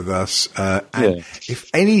chat with us. If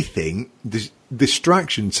anything, the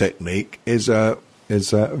distraction technique is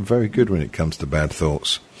very good when it comes to bad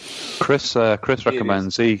thoughts. Chris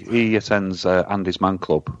recommends he attends Andy's Man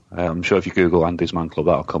Club. I'm sure if you Google Andy's Man Club,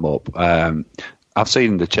 that'll come up. I've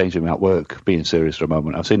seen the change in him at work. Being serious for a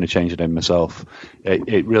moment, I've seen the change in him myself.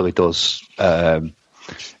 It really does.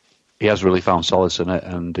 He has really found solace in it,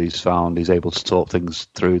 and he's able to talk things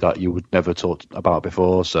through that you would never talk about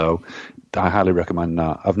before. So I highly recommend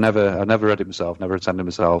that. I've never read it myself, never attended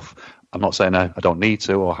myself. I'm not saying I don't need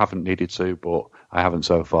to or haven't needed to, but I haven't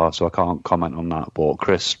so far, so I can't comment on that. But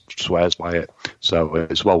Chris swears by it, so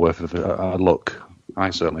it's well worth a look. I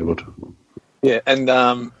certainly would. Yeah, and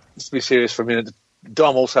just to be serious for a minute,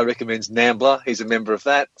 Dom also recommends NAMBLA. He's a member of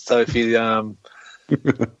that, so if you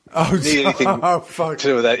need anything to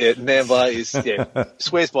do with that, NAMBLA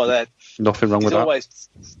swears by that. Nothing wrong with that. He's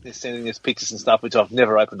always sending us pictures and stuff, which I've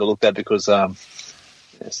never opened or looked at because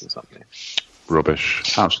it's something.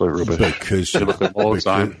 Rubbish, absolute rubbish. Because you look at all the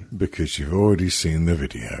time. Because you've already seen the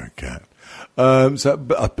video, Kat.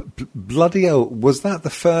 Bloody hell, was that the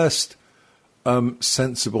first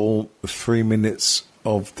sensible 3 minutes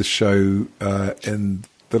of the show in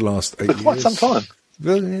the last 8 years? Quite some time.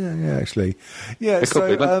 Well, yeah, actually. Yeah, it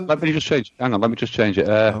could be. Let me just change. Hang on, let me just change it.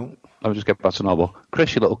 Let me just get back to normal.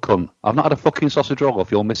 Chris, you little cunt. I've not had a fucking sausage roll off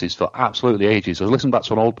your missus for absolutely ages. I was listening back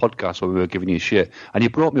to an old podcast where we were giving you shit, and you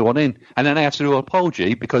brought me one in, and then I had to do an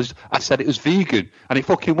apology because I said it was vegan, and it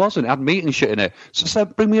fucking wasn't. It had meat and shit in it. So I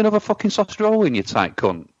said, bring me another fucking sausage roll in, you tight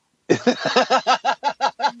cunt.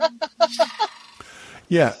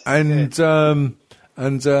 Yeah, and So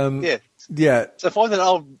find an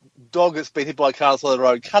old dog that's been hit by a car on the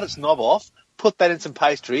road, cut its knob off, put that in some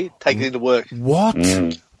pastry, take it into work. What?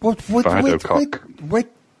 What?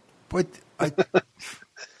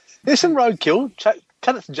 There's some roadkill.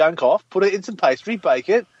 Cut its junk off, put it in some pastry, bake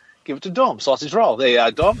it, give it to Dom. Sausage roll. There you are,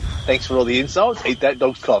 Dom. Thanks for all the insults. Eat that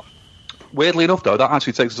dog's cock. Weirdly enough, though, that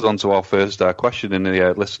actually takes us on to our first question in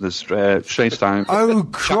the listeners' Strange Time. Oh,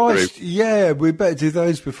 Christ. Yeah, we better do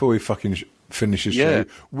those before we fucking finish the show,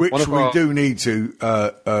 which we do need to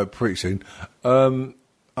pretty soon.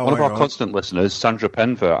 One of our constant listeners, Sandra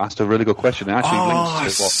Penver, asked a really good question. It actually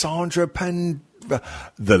links to what... Sandra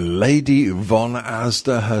the Lady Von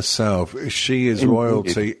Asda herself. She is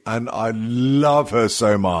royalty, and I love her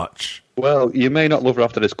so much. Well, you may not love her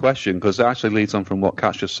after this question, because it actually leads on from what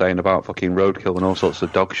Kat's just saying about fucking roadkill and all sorts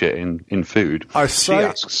of dog shit in food. I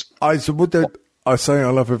say I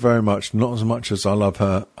love her very much, not as much as I love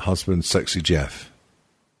her husband, Sexy Jeff.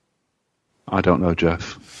 I don't know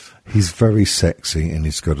Jeff. He's very sexy, and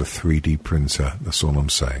he's got a 3D printer. That's all I'm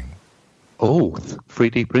saying. Oh,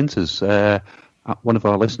 3D printers. One of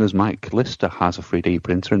our listeners, Mike Lister, has a 3D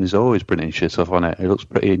printer and is always printing shit off on it. It looks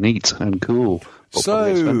pretty neat and cool.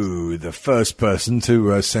 So, the first person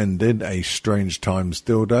to send in a Strange Times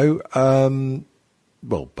dildo,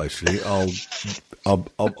 well, basically, I'll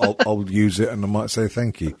use it and I might say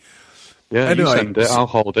thank you. Yeah, anyway, you send it, I'll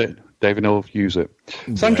hold it. David will use it.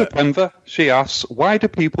 Sandra Penver, she asks, why do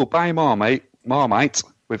people buy Marmite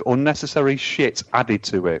with unnecessary shit added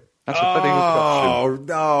to it? That's a very good question.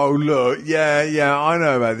 Oh, look, yeah, I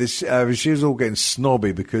know about this. She was all getting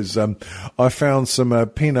snobby because I found some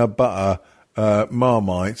peanut butter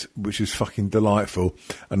Marmite, which is fucking delightful,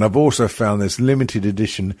 and I've also found this limited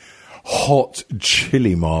edition hot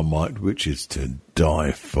chili Marmite, which is to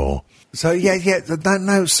die for. So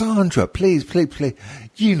no, Sandra, please,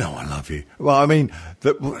 you know I love you. Well, I mean,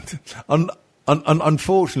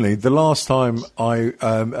 unfortunately, the last time I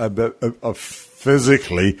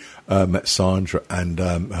physically met Sandra and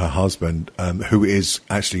her husband, who is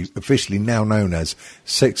actually officially now known as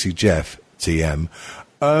Sexy Jeff TM,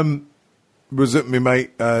 was at my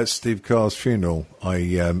mate Steve Carr's funeral.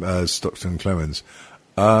 Stockton Clemens.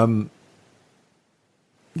 Oh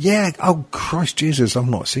Christ Jesus, I've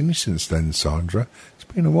not seen you since then, Sandra. It's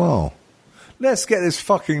been a while. Let's get this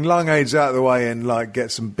fucking lung AIDS out of the way and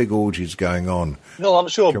get some big orgies going on. No, I'm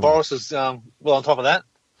sure Boris is well on top of that.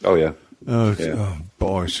 Oh yeah.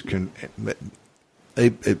 Boris can.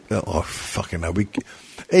 Fucking hell!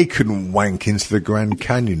 He couldn't wank into the Grand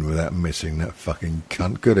Canyon without missing that fucking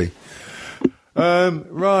cunt, could he?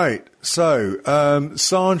 Right. So,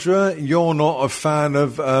 Sandra, you're not a fan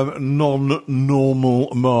of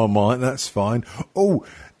non-normal Marmite. That's fine. Oh,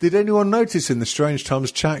 did anyone notice in the Strange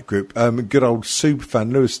Times chat group, good old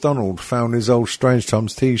superfan Lewis Donald found his old Strange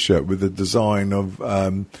Times T-shirt with the design of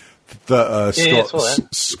that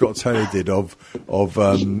Scott Taylor did of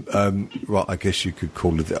right, I guess you could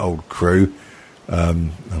call it the old crew. I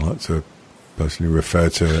like to personally refer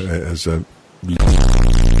to it as a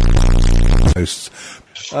hosts.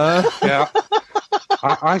 Yeah,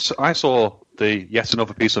 I saw the yet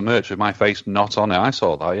another piece of merch with my face not on it. I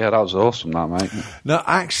saw that. Yeah, that was awesome, that, mate. No,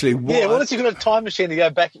 actually, what if you've got a time machine to go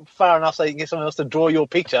back far enough so you can get someone else to draw your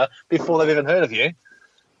picture before they've even heard of you?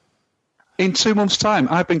 In 2 months' time,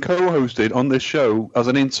 I've been co-hosted on this show as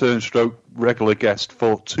an intern stroke regular guest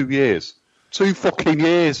for 2 years. 2 fucking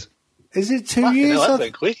years. Is it 2 years? That's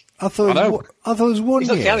very quick. I thought it was 1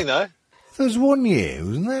 year. He's not counting, though. I thought it was 1 year,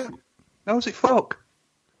 wasn't it? No, was it fuck?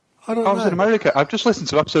 I don't know. I was in America. I've just listened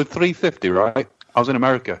to episode 350, right? I was in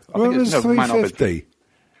America. What was 350?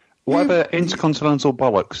 Whatever intercontinental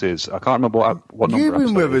bollocks is. I can't remember what number. You've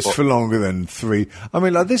been with us for longer than 3. I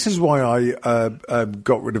mean, this is why I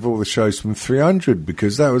got rid of all the shows from 300,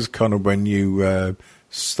 because that was kind of when you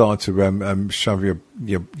start to shove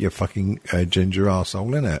your fucking ginger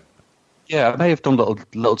arsehole in it. Yeah, I may have done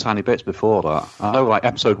little tiny bits before that. I know, like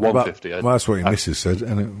episode 150. Well, that's what your missus said.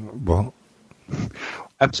 What?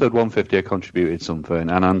 Episode 150, I contributed something,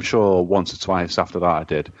 and I'm sure once or twice after that I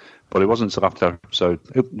did. But it wasn't until after episode,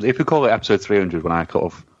 if we call it episode 300, when I kind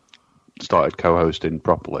of started co-hosting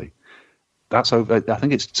properly. That's over. I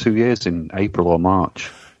think it's 2 years in April or March.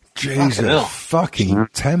 Jesus, fucking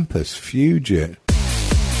Tempest Fugit.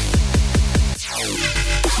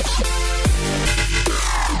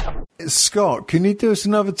 Scott, can you do us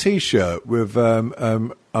another T-shirt with us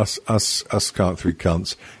can't three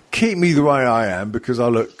cunts? Keep me the way I am, because I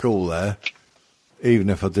look cool there, even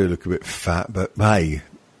if I do look a bit fat. But hey,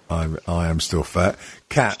 I am still fat.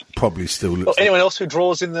 Cat probably still looks. Anyone else who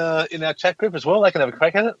draws in our chat group as well, they can have a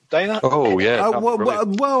crack at it. Dana. Oh yeah. Hang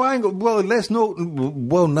on. Well, let's not.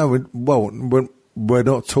 Well, no. We're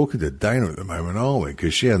not talking to Dana at the moment, are we?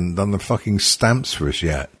 Because she hasn't done the fucking stamps for us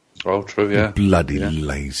yet. Oh, true. Yeah. Bloody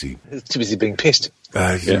lazy. Too busy being pissed.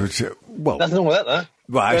 Well, nothing wrong with that though.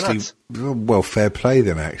 Well, actually, fair play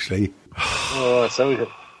then. Actually. Oh, so we did.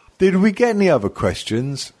 Did we get any other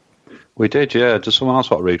questions? We did, yeah. Does someone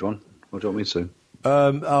else want to read one? Or do you want me to?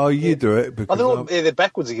 You do it. Because they're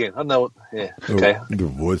backwards again. I don't know. Yeah, okay. All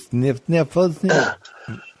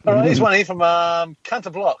right, here's one here from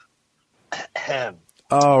Cunter Block.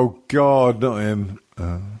 Oh, God, not him.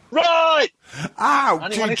 Right! Ow,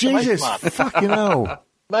 Jesus, fucking hell.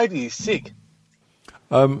 Maybe he's sick.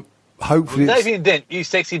 Hopefully, Davian Dent, you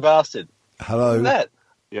sexy bastard. Hello. Look at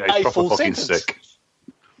Yeah, that. he's A proper full fucking sentence. sick.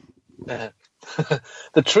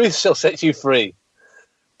 The truth shall set you free.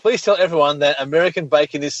 Please tell everyone that American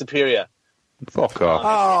bacon is superior. Fuck off.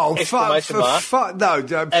 Oh, Exclamation mark. fuck, no.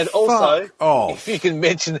 And also, fuck off. if you can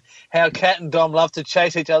mention how Cat and Dom love to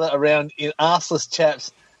chase each other around in arseless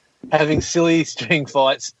chaps having silly string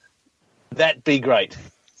fights, that'd be great.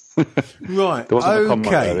 Right, There wasn't a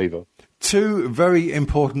comment there okay. either. Two very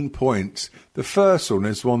important points. The first one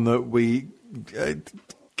is one that we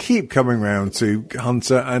keep coming round to,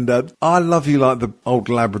 Hunter, and I love you like the old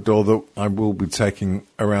Labrador that I will be taking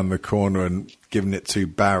around the corner and giving it 2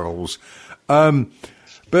 barrels. But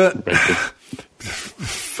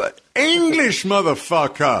English,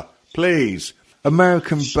 motherfucker, please.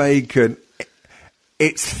 American bacon,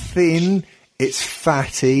 it's thin, it's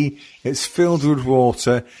fatty, it's filled with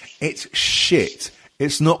water, it's shit.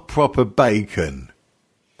 It's not proper bacon.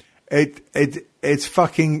 It's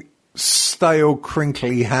fucking stale,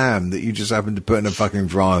 crinkly ham that you just happen to put in a fucking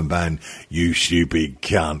frying pan, you stupid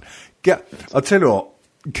cunt. I'll tell you what,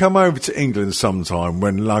 come over to England sometime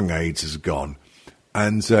when lung AIDS is gone,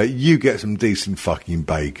 and you get some decent fucking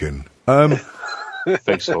bacon.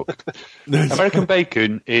 Face hook. American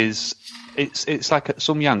bacon is... It's like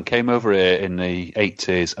some yank came over here in the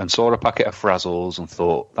 80s and saw a packet of Frazzles and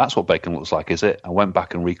thought, that's what bacon looks like, is it? And went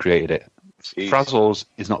back and recreated it. Jeez. Frazzles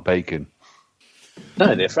is not bacon.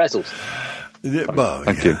 No, they're frazzles.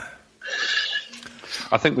 Thank you.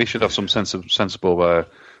 I think we should have some sensible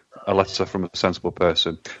a letter from a sensible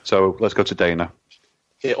person. So let's go to Dana.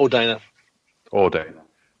 Yeah, or Dana. First,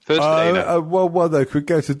 Dana. Well, they could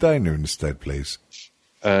go to Dana instead, please.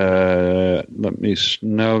 No,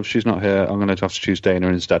 she's not here. I'm going to have to choose Dana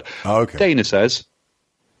instead. Oh, okay. Dana says,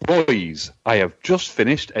 boys, I have just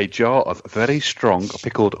finished a jar of very strong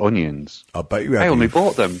pickled onions. I bet you have. I only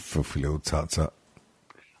bought them. Filthy little tut-tut.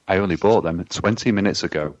 I only bought them 20 minutes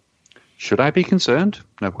ago. Should I be concerned?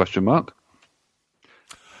 No question mark.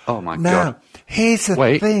 Oh my Now, God. here's the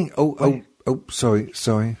Wait. thing. Oh, sorry.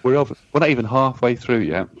 We're not even halfway through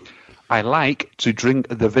yet. I like to drink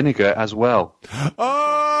the vinegar as well.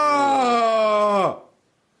 Oh!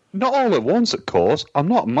 Not all at once, of course. I'm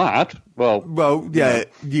not mad. Well, yeah,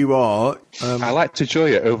 you are. I like to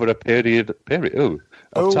enjoy it over a period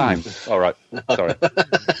of time. All right, sorry.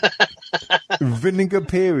 Vinegar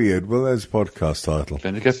period. Well, there's a podcast title.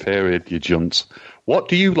 Vinegar period, you junts. What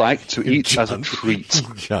do you like to eat as a treat?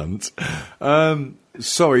 Cunt.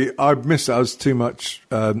 Sorry, I missed it. I was too much.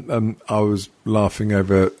 I was laughing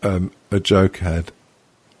over a joke I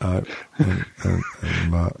had.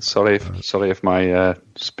 Sorry if my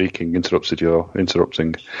speaking interrupted your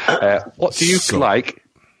interrupting. What do you like?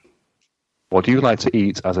 What do you like to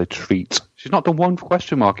eat as a treat? She's not done one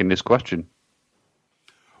question mark in this question.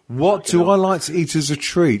 What do I like to eat as a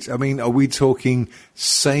treat? I mean, are we talking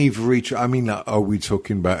savoury? I mean, are we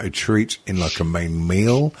talking about a treat in like a main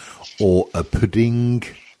meal or a pudding?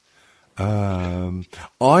 I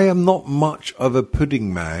am not much of a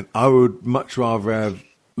pudding man. I would much rather have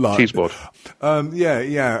like cheese board.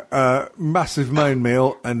 Massive main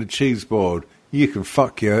meal and a cheese board. You can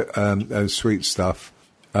fuck your sweet stuff.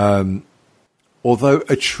 Although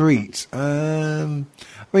a treat, I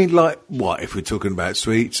mean, like, what, if we're talking about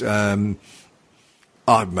sweets? I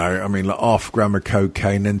don't know, I mean, like 0.5 gram of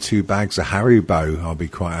cocaine and 2 bags of Haribo, I'll be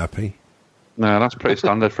quite happy. No, that's pretty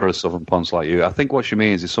standard for a southern ponce like you. I think what she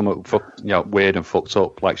means is somewhat weird and fucked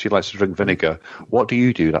up, like she likes to drink vinegar. What do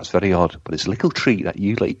you do? That's very odd, but it's a little treat that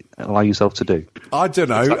you allow yourself to do. I don't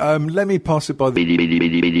know, let me pass it by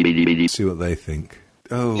the... see what they think.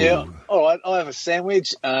 Oh. Yeah, all right. I have a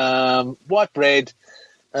sandwich, white bread,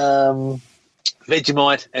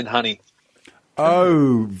 Vegemite, and honey.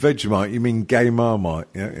 Oh, Vegemite. You mean gay Marmite?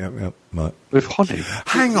 Yeah, right. With honey.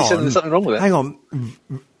 Hang on. There's something wrong with that. Hang on.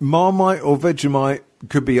 Marmite or Vegemite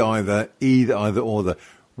could be either or.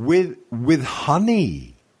 With honey.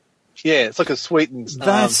 Yeah, it's like a sweet and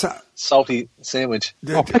salty sandwich.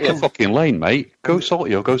 Oh, pick a fucking lane, mate. Go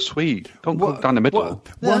salty or go sweet. Don't go down the middle.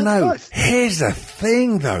 Well, no. Both. Here's the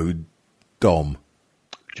thing, though, Dom.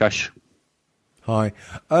 Josh. Hi.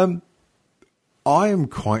 I am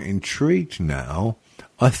quite intrigued now.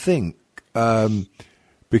 I think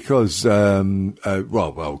because Captain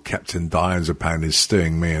Diazepam is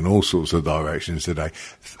steering me in all sorts of directions today.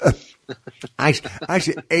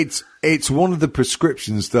 Actually, it's one of the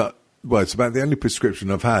prescriptions that. Well, it's about the only prescription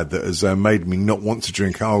I've had that has made me not want to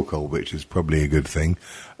drink alcohol, which is probably a good thing.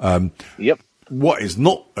 Yep. What is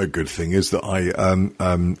not a good thing is that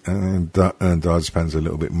diazepam's a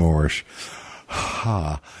little bit moreish.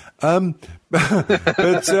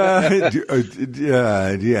 But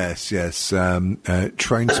yes.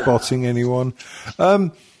 Train Spotting, anyone?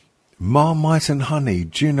 Marmite and honey.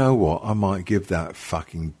 Do you know what? I might give that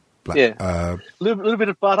fucking black. Yeah, little bit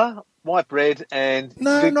of butter, white bread, and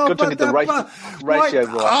not got to get the ratio right.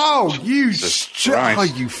 Oh, you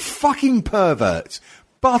fucking pervert!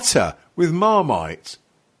 Butter with Marmite.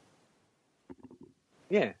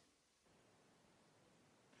 Yeah.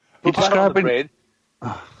 Put butter on the bread.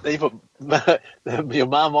 Then you put your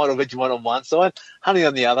Marmite or Vegemite on one side, honey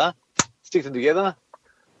on the other. Stick them together.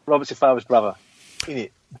 Robert's your father's brother. In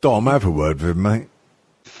it. Dom, have a word with him, mate.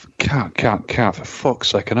 Can't, for fuck's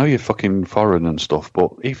sake. I know you're fucking foreign and stuff, but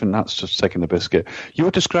even that's just taking the biscuit. You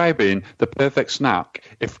were describing the perfect snack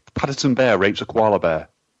if Paddington Bear rapes a koala bear.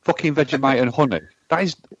 Fucking Vegemite and honey. That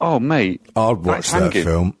is, oh, mate. I'd watch that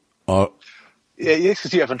film. Yeah,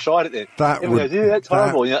 because you haven't tried it then. That's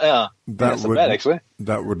horrible. That's not bad, actually.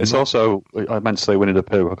 That would. It's also, I meant to say Winnie the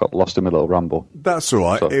Pooh. I got lost in my little ramble. That's all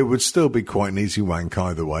right. So. It would still be quite an easy wank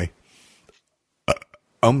either way.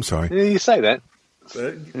 I'm sorry. Yeah, you say that.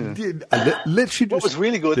 Literally, what was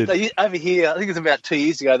really good, over here, I think it was about 2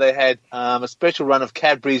 years ago, they had a special run of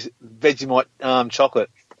Cadbury's Vegemite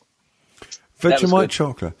chocolate. Vegemite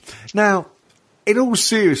chocolate. Now, in all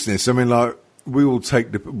seriousness, I mean, like, we all take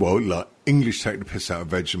English take the piss out of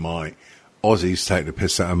Vegemite, Aussies take the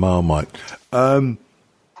piss out of Marmite.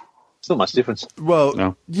 It's not much difference. Well,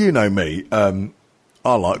 no. You know me. I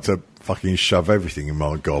like to fucking shove everything in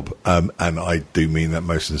my gob, and I do mean that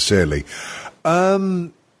most sincerely.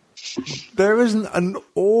 There isn't an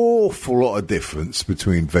awful lot of difference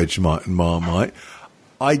between Vegemite and Marmite.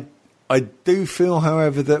 I do feel,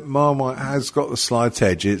 however, that Marmite has got the slight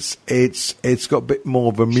edge. It's got a bit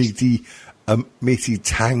more of a meaty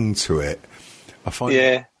tang to it. I find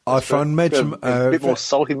Vegemite a bit more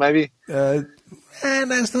salty, maybe. And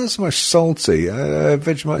that's not so much salty.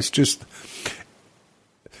 Vegemite's just.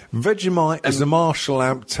 Vegemite is a Marshall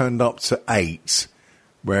amp turned up to 8,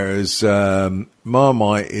 whereas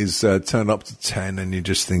Marmite is turned up to 10, and you're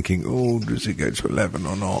just thinking, oh, does it go to 11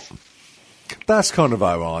 or not? That's kind of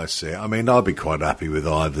how I see it. I mean, I'd be quite happy with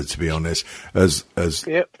either, to be honest, as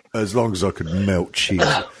long as I could melt cheese.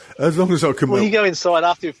 As long as I can. Well, you go inside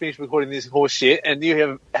after you finish recording this horse shit, and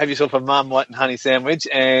you have yourself a Marmite and honey sandwich,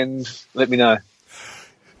 and let me know.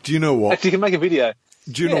 Do you know what? Actually, you can make a video.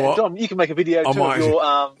 Do you know what? Dom, you can make a video of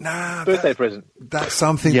your birthday present. That's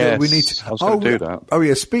something that we need to... I was going to do that. Oh,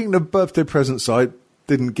 yeah. Speaking of birthday presents, I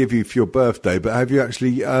didn't give you for your birthday, but have you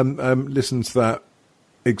actually listened to that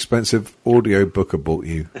expensive audio book I bought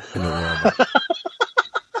you?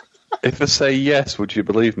 If I say yes, would you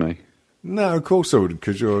believe me? No, of course I would,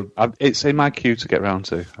 because you're... It's in my queue to get round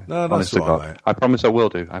to. No, that's all right, mate. I promise I will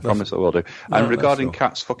do. I promise I will do. No, and regarding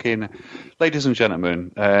Cat's fucking... Ladies and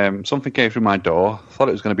gentlemen, something came through my door. Thought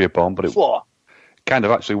it was going to be a bomb, but it kind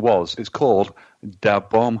of actually was. It's called Da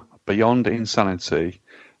Bomb Beyond Insanity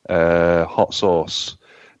Hot Sauce.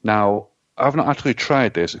 Now, I've not actually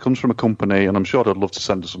tried this. It comes from a company, and I'm sure they'd love to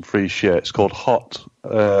send us some free shit. It's called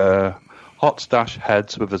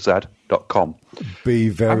hot-heads.com. Be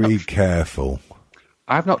very careful.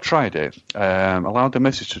 I've not tried it. Allowed the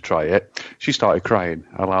missus to try it. She started crying.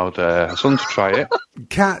 Allowed her son to try it.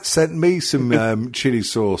 Kat sent me some chili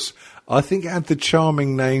sauce. I think it had the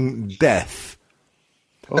charming name Death.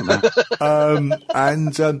 Oh, no.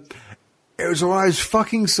 It was one of those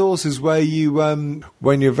fucking sauces where you,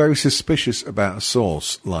 when you're very suspicious about a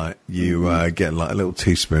sauce, like you get like a little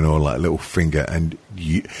teaspoon or like a little finger, and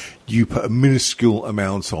you put a minuscule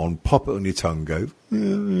amount on, pop it on your tongue, go,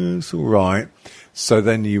 it's all right. So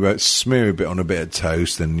then you smear a bit on a bit of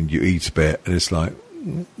toast, and you eat a bit, and it's like,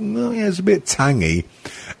 no, yeah, it's a bit tangy.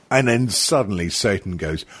 And then suddenly Satan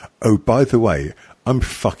goes, oh, by the way, I'm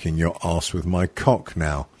fucking your arse with my cock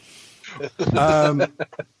now.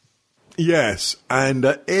 Yes, and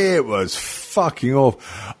it was fucking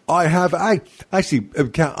off. I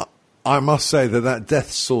must say that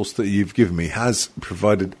death sauce that you've given me has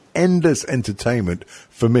provided endless entertainment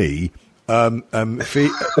for me.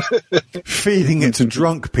 Feeding it to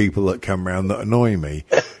drunk people that come round that annoy me.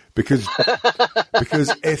 Because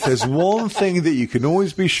if there's one thing that you can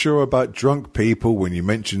always be sure about drunk people, when you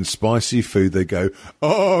mention spicy food, they go,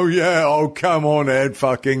 oh yeah, oh come on Ed,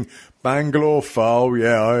 fucking Bangalore fowl,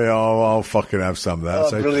 yeah, I'll fucking have some of that. Oh,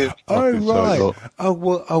 brilliant. Oh right. Oh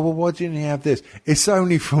well, why didn't you have this? It's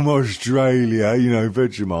only from Australia,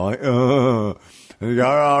 Vegemite. And you go,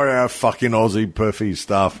 oh yeah, fucking Aussie puffy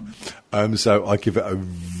stuff. So I give it a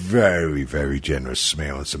very, very generous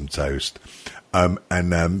smear on some toast.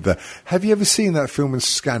 Have you ever seen that film in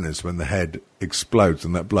Scanners when the head explodes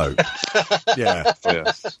on that bloke? Yeah.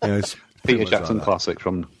 Yes. Peter Jackson classic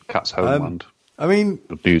from Cat's Homeland. I mean,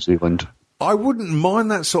 New Zealand. I wouldn't mind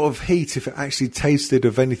that sort of heat if it actually tasted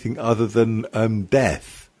of anything other than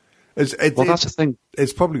death. That's the thing.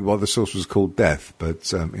 It's probably why the sauce was called Death,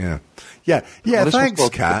 but yeah. Well, thanks,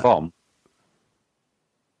 Kat.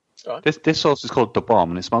 This sauce is called The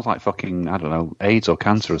Bomb, and it smells like fucking, I don't know, AIDS or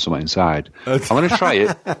cancer or something inside. I'm going to try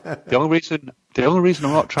it. The only reason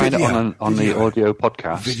I'm not trying it on the audio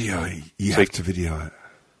podcast. You have to video it.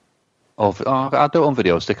 I'll do it on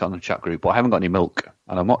video, stick it on the chat group, but I haven't got any milk,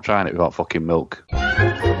 and I'm not trying it without fucking milk.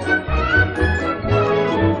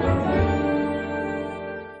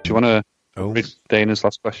 Do you want to read Dana's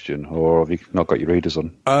last question, or have you not got your readers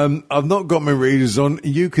on? I've not got my readers on.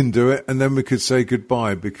 You can do it, and then we could say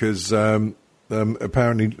goodbye, because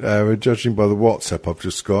apparently, judging by the WhatsApp I've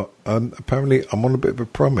just got, apparently I'm on a bit of a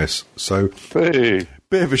promise. So, hey.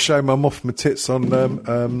 Bit of a shame I'm off my tits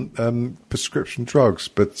on prescription drugs,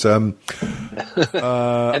 but and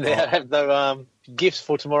they have no gifts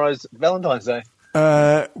for tomorrow's Valentine's Day.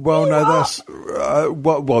 Well, no, that's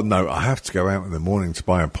no. I have to go out in the morning to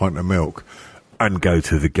buy a pint of milk and go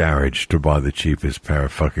to the garage to buy the cheapest pair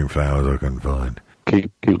of fucking flowers I can find.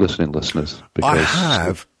 Keep listening, listeners.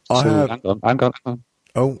 Because Hang on.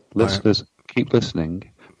 Oh, listeners, keep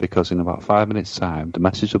listening, because in about 5 minutes' time, the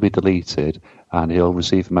message will be deleted, and he'll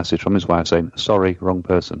receive a message from his wife saying, "Sorry, wrong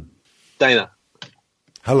person." Dana.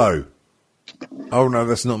 Hello. Oh no,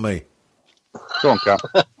 that's not me. Go on, Kat.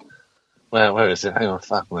 Well, where is it? Hang on,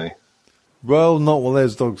 fuck me. Well, not while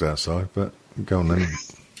there's dogs outside, but go on then.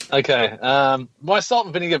 Okay, my salt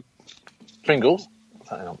and vinegar Pringles.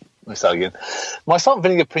 Hang on, let me start again. My salt and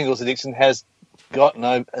vinegar Pringles addiction has not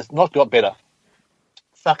got better.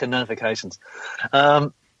 Fucking notifications.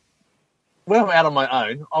 When I'm out on my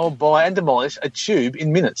own, I'll buy and demolish a tube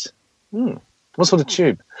in minutes. What sort of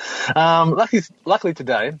tube? Luckily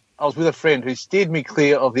today, I was with a friend who steered me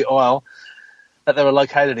clear of the aisle that they were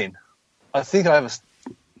located in. I think I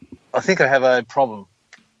have a problem.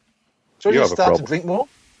 Should we start to drink more?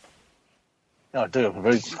 No, I do. I'm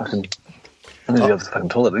very fucking... I need to go to the fucking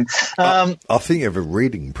toilet. I think you have a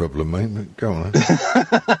reading problem, mate. Go on.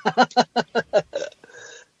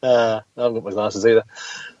 I haven't got my glasses either.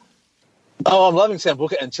 Oh, I'm loving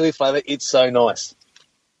Sambuca and chili flavour. It's so nice.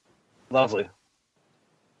 Lovely.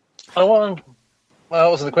 Well, that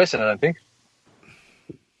wasn't the question, I don't think.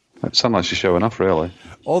 It sounds like she's showing off, really.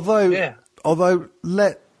 Although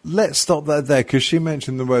let's stop that there, because she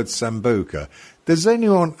mentioned the word Sambuca. Does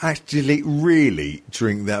anyone actually really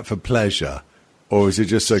drink that for pleasure? Or is it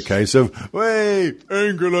just a case of, hey,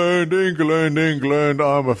 England,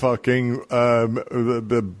 I'm a fucking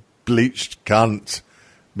bleached cunt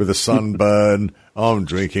with a sunburn, I'm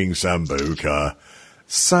drinking Sambuca.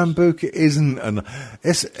 Sambuca isn't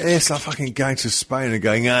it's like fucking going to Spain and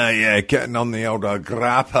going, getting on the old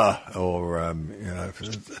grappa, or,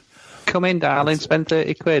 Come in, darling, spend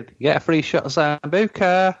 30 quid, get a free shot of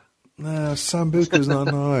Sambuca. No, Sambuca's not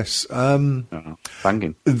nice.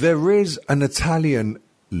 Banging. There is an Italian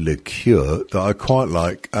liqueur that I quite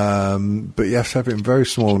like, but you have to have it in very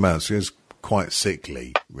small amounts. It's quite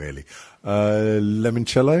sickly, really.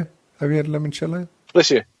 Limoncello. Have you had limoncello?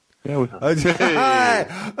 Bless you. Yeah.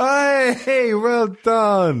 Hey, well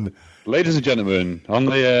done. Ladies and gentlemen, on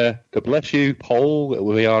the Bless You poll,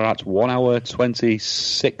 we are at 1 hour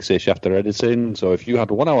 26-ish after editing. So if you had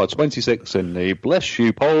 1 hour 26 in the Bless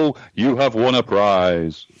You poll, you have won a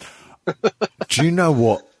prize. Do you know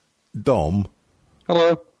what, Dom?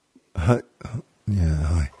 Hello. Yeah,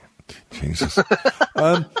 hi. Jesus.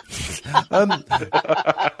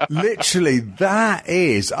 Literally, that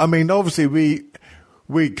is... I mean, obviously,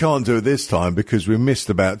 we can't do it this time because we missed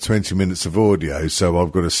about 20 minutes of audio, so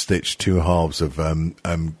I've got to stitch two halves of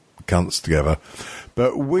cunts together.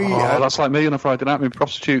 But that's like me on a Friday night with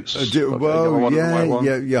prostitutes.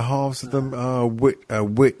 Yeah, halves of them.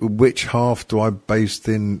 Which half do I baste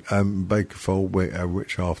in Bakerfold?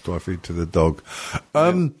 Which half do I feed to the dog?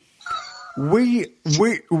 We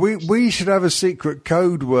should have a secret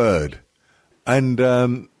code word,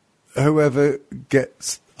 and whoever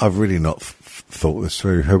gets... I've really not thought this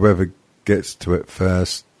through. Whoever gets to it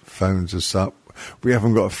first phones us up. We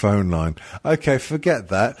haven't got a phone line. Okay, forget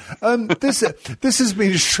that. This has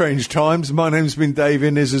been Strange Times. My name's been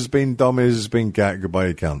David. This has been Dom. This has been Gat. Goodbye,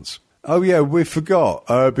 you cunts. Oh yeah, we forgot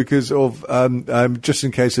because of just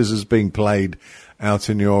in case this is being played out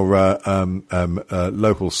in your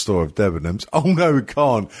local store of Debenhams. Oh no, we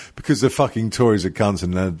can't because the fucking Tories are cunts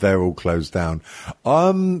and they're all closed down.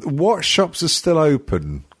 What shops are still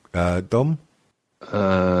open? Dom?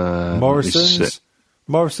 Morrison's?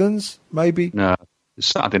 Morrison's, maybe? No. It's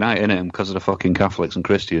Saturday night, innit? And because of the fucking Catholics and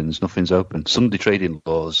Christians, nothing's open. Sunday trading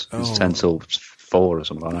laws is 10 till 4 or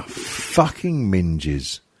something like that. Fucking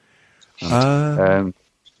minges. So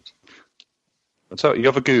you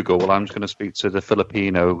have a Google. Well, I'm just going to speak to the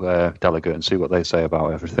Filipino delegate and see what they say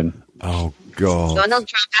about everything. Oh, God. Donald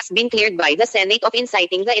Trump has been cleared by the Senate of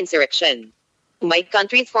inciting the insurrection. My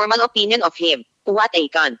country's formal opinion of him. What a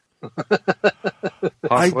cunt.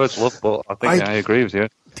 Harsh words, love, but I think I agree with you.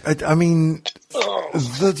 I mean,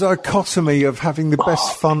 the dichotomy of having the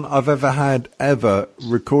best fun I've ever had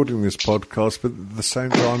recording this podcast, but at the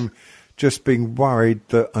same time just being worried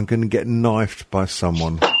that I'm going to get knifed by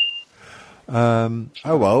someone. Oh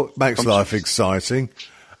well, makes life exciting.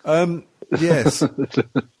 Yes.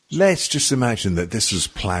 Let's just imagine that this was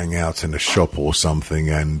playing out in a shop or something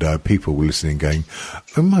and people were listening going,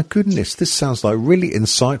 oh my goodness, this sounds like really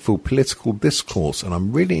insightful political discourse and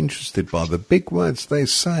I'm really interested by the big words they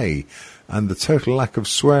say and the total lack of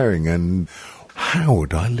swearing and how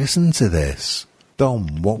would I listen to this?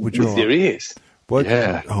 Dom, what would you... With your ears. What?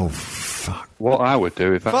 Yeah. Oh, fuck. What I would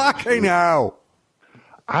do if Fucking hell!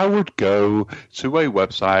 I would go to a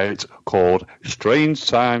website called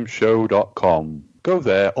strangetimeshow.com. Go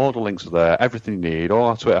there, all the links are there, everything you need, all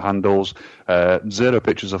our Twitter handles, 0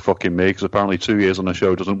 pictures of fucking me, because apparently 2 years on the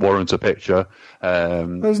show doesn't warrant a picture.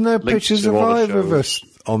 There's no pictures of either of us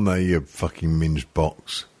on there, you fucking minge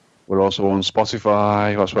box. We're also on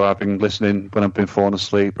Spotify, that's where I've been listening when I've been falling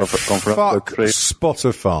asleep. Fuck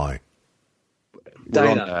Spotify.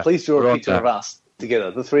 Dana, please draw a picture of us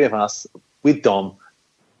together, the three of us, with Dom,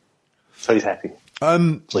 so he's happy.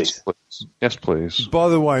 Please. Yes, please. By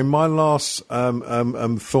the way, my last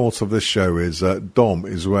thought of this show is Dom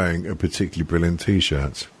is wearing a particularly brilliant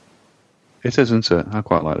T-shirt. It is, isn't it? I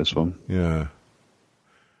quite like this one. Yeah.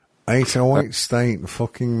 808 State,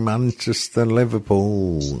 fucking Manchester,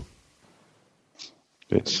 Liverpool.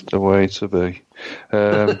 It's the way to be.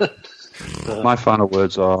 My final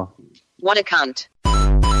words are... What a cunt.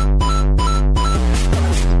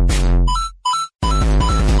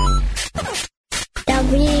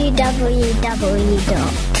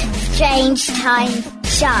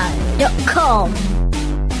 www.strangetimeshow.com.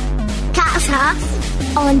 Catch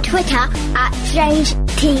us on Twitter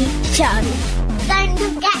 @StrangeTShow. Don't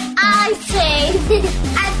forget iTunes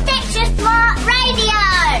and Stitcher Smart Radio.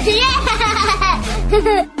 Yeah!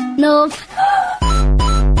 North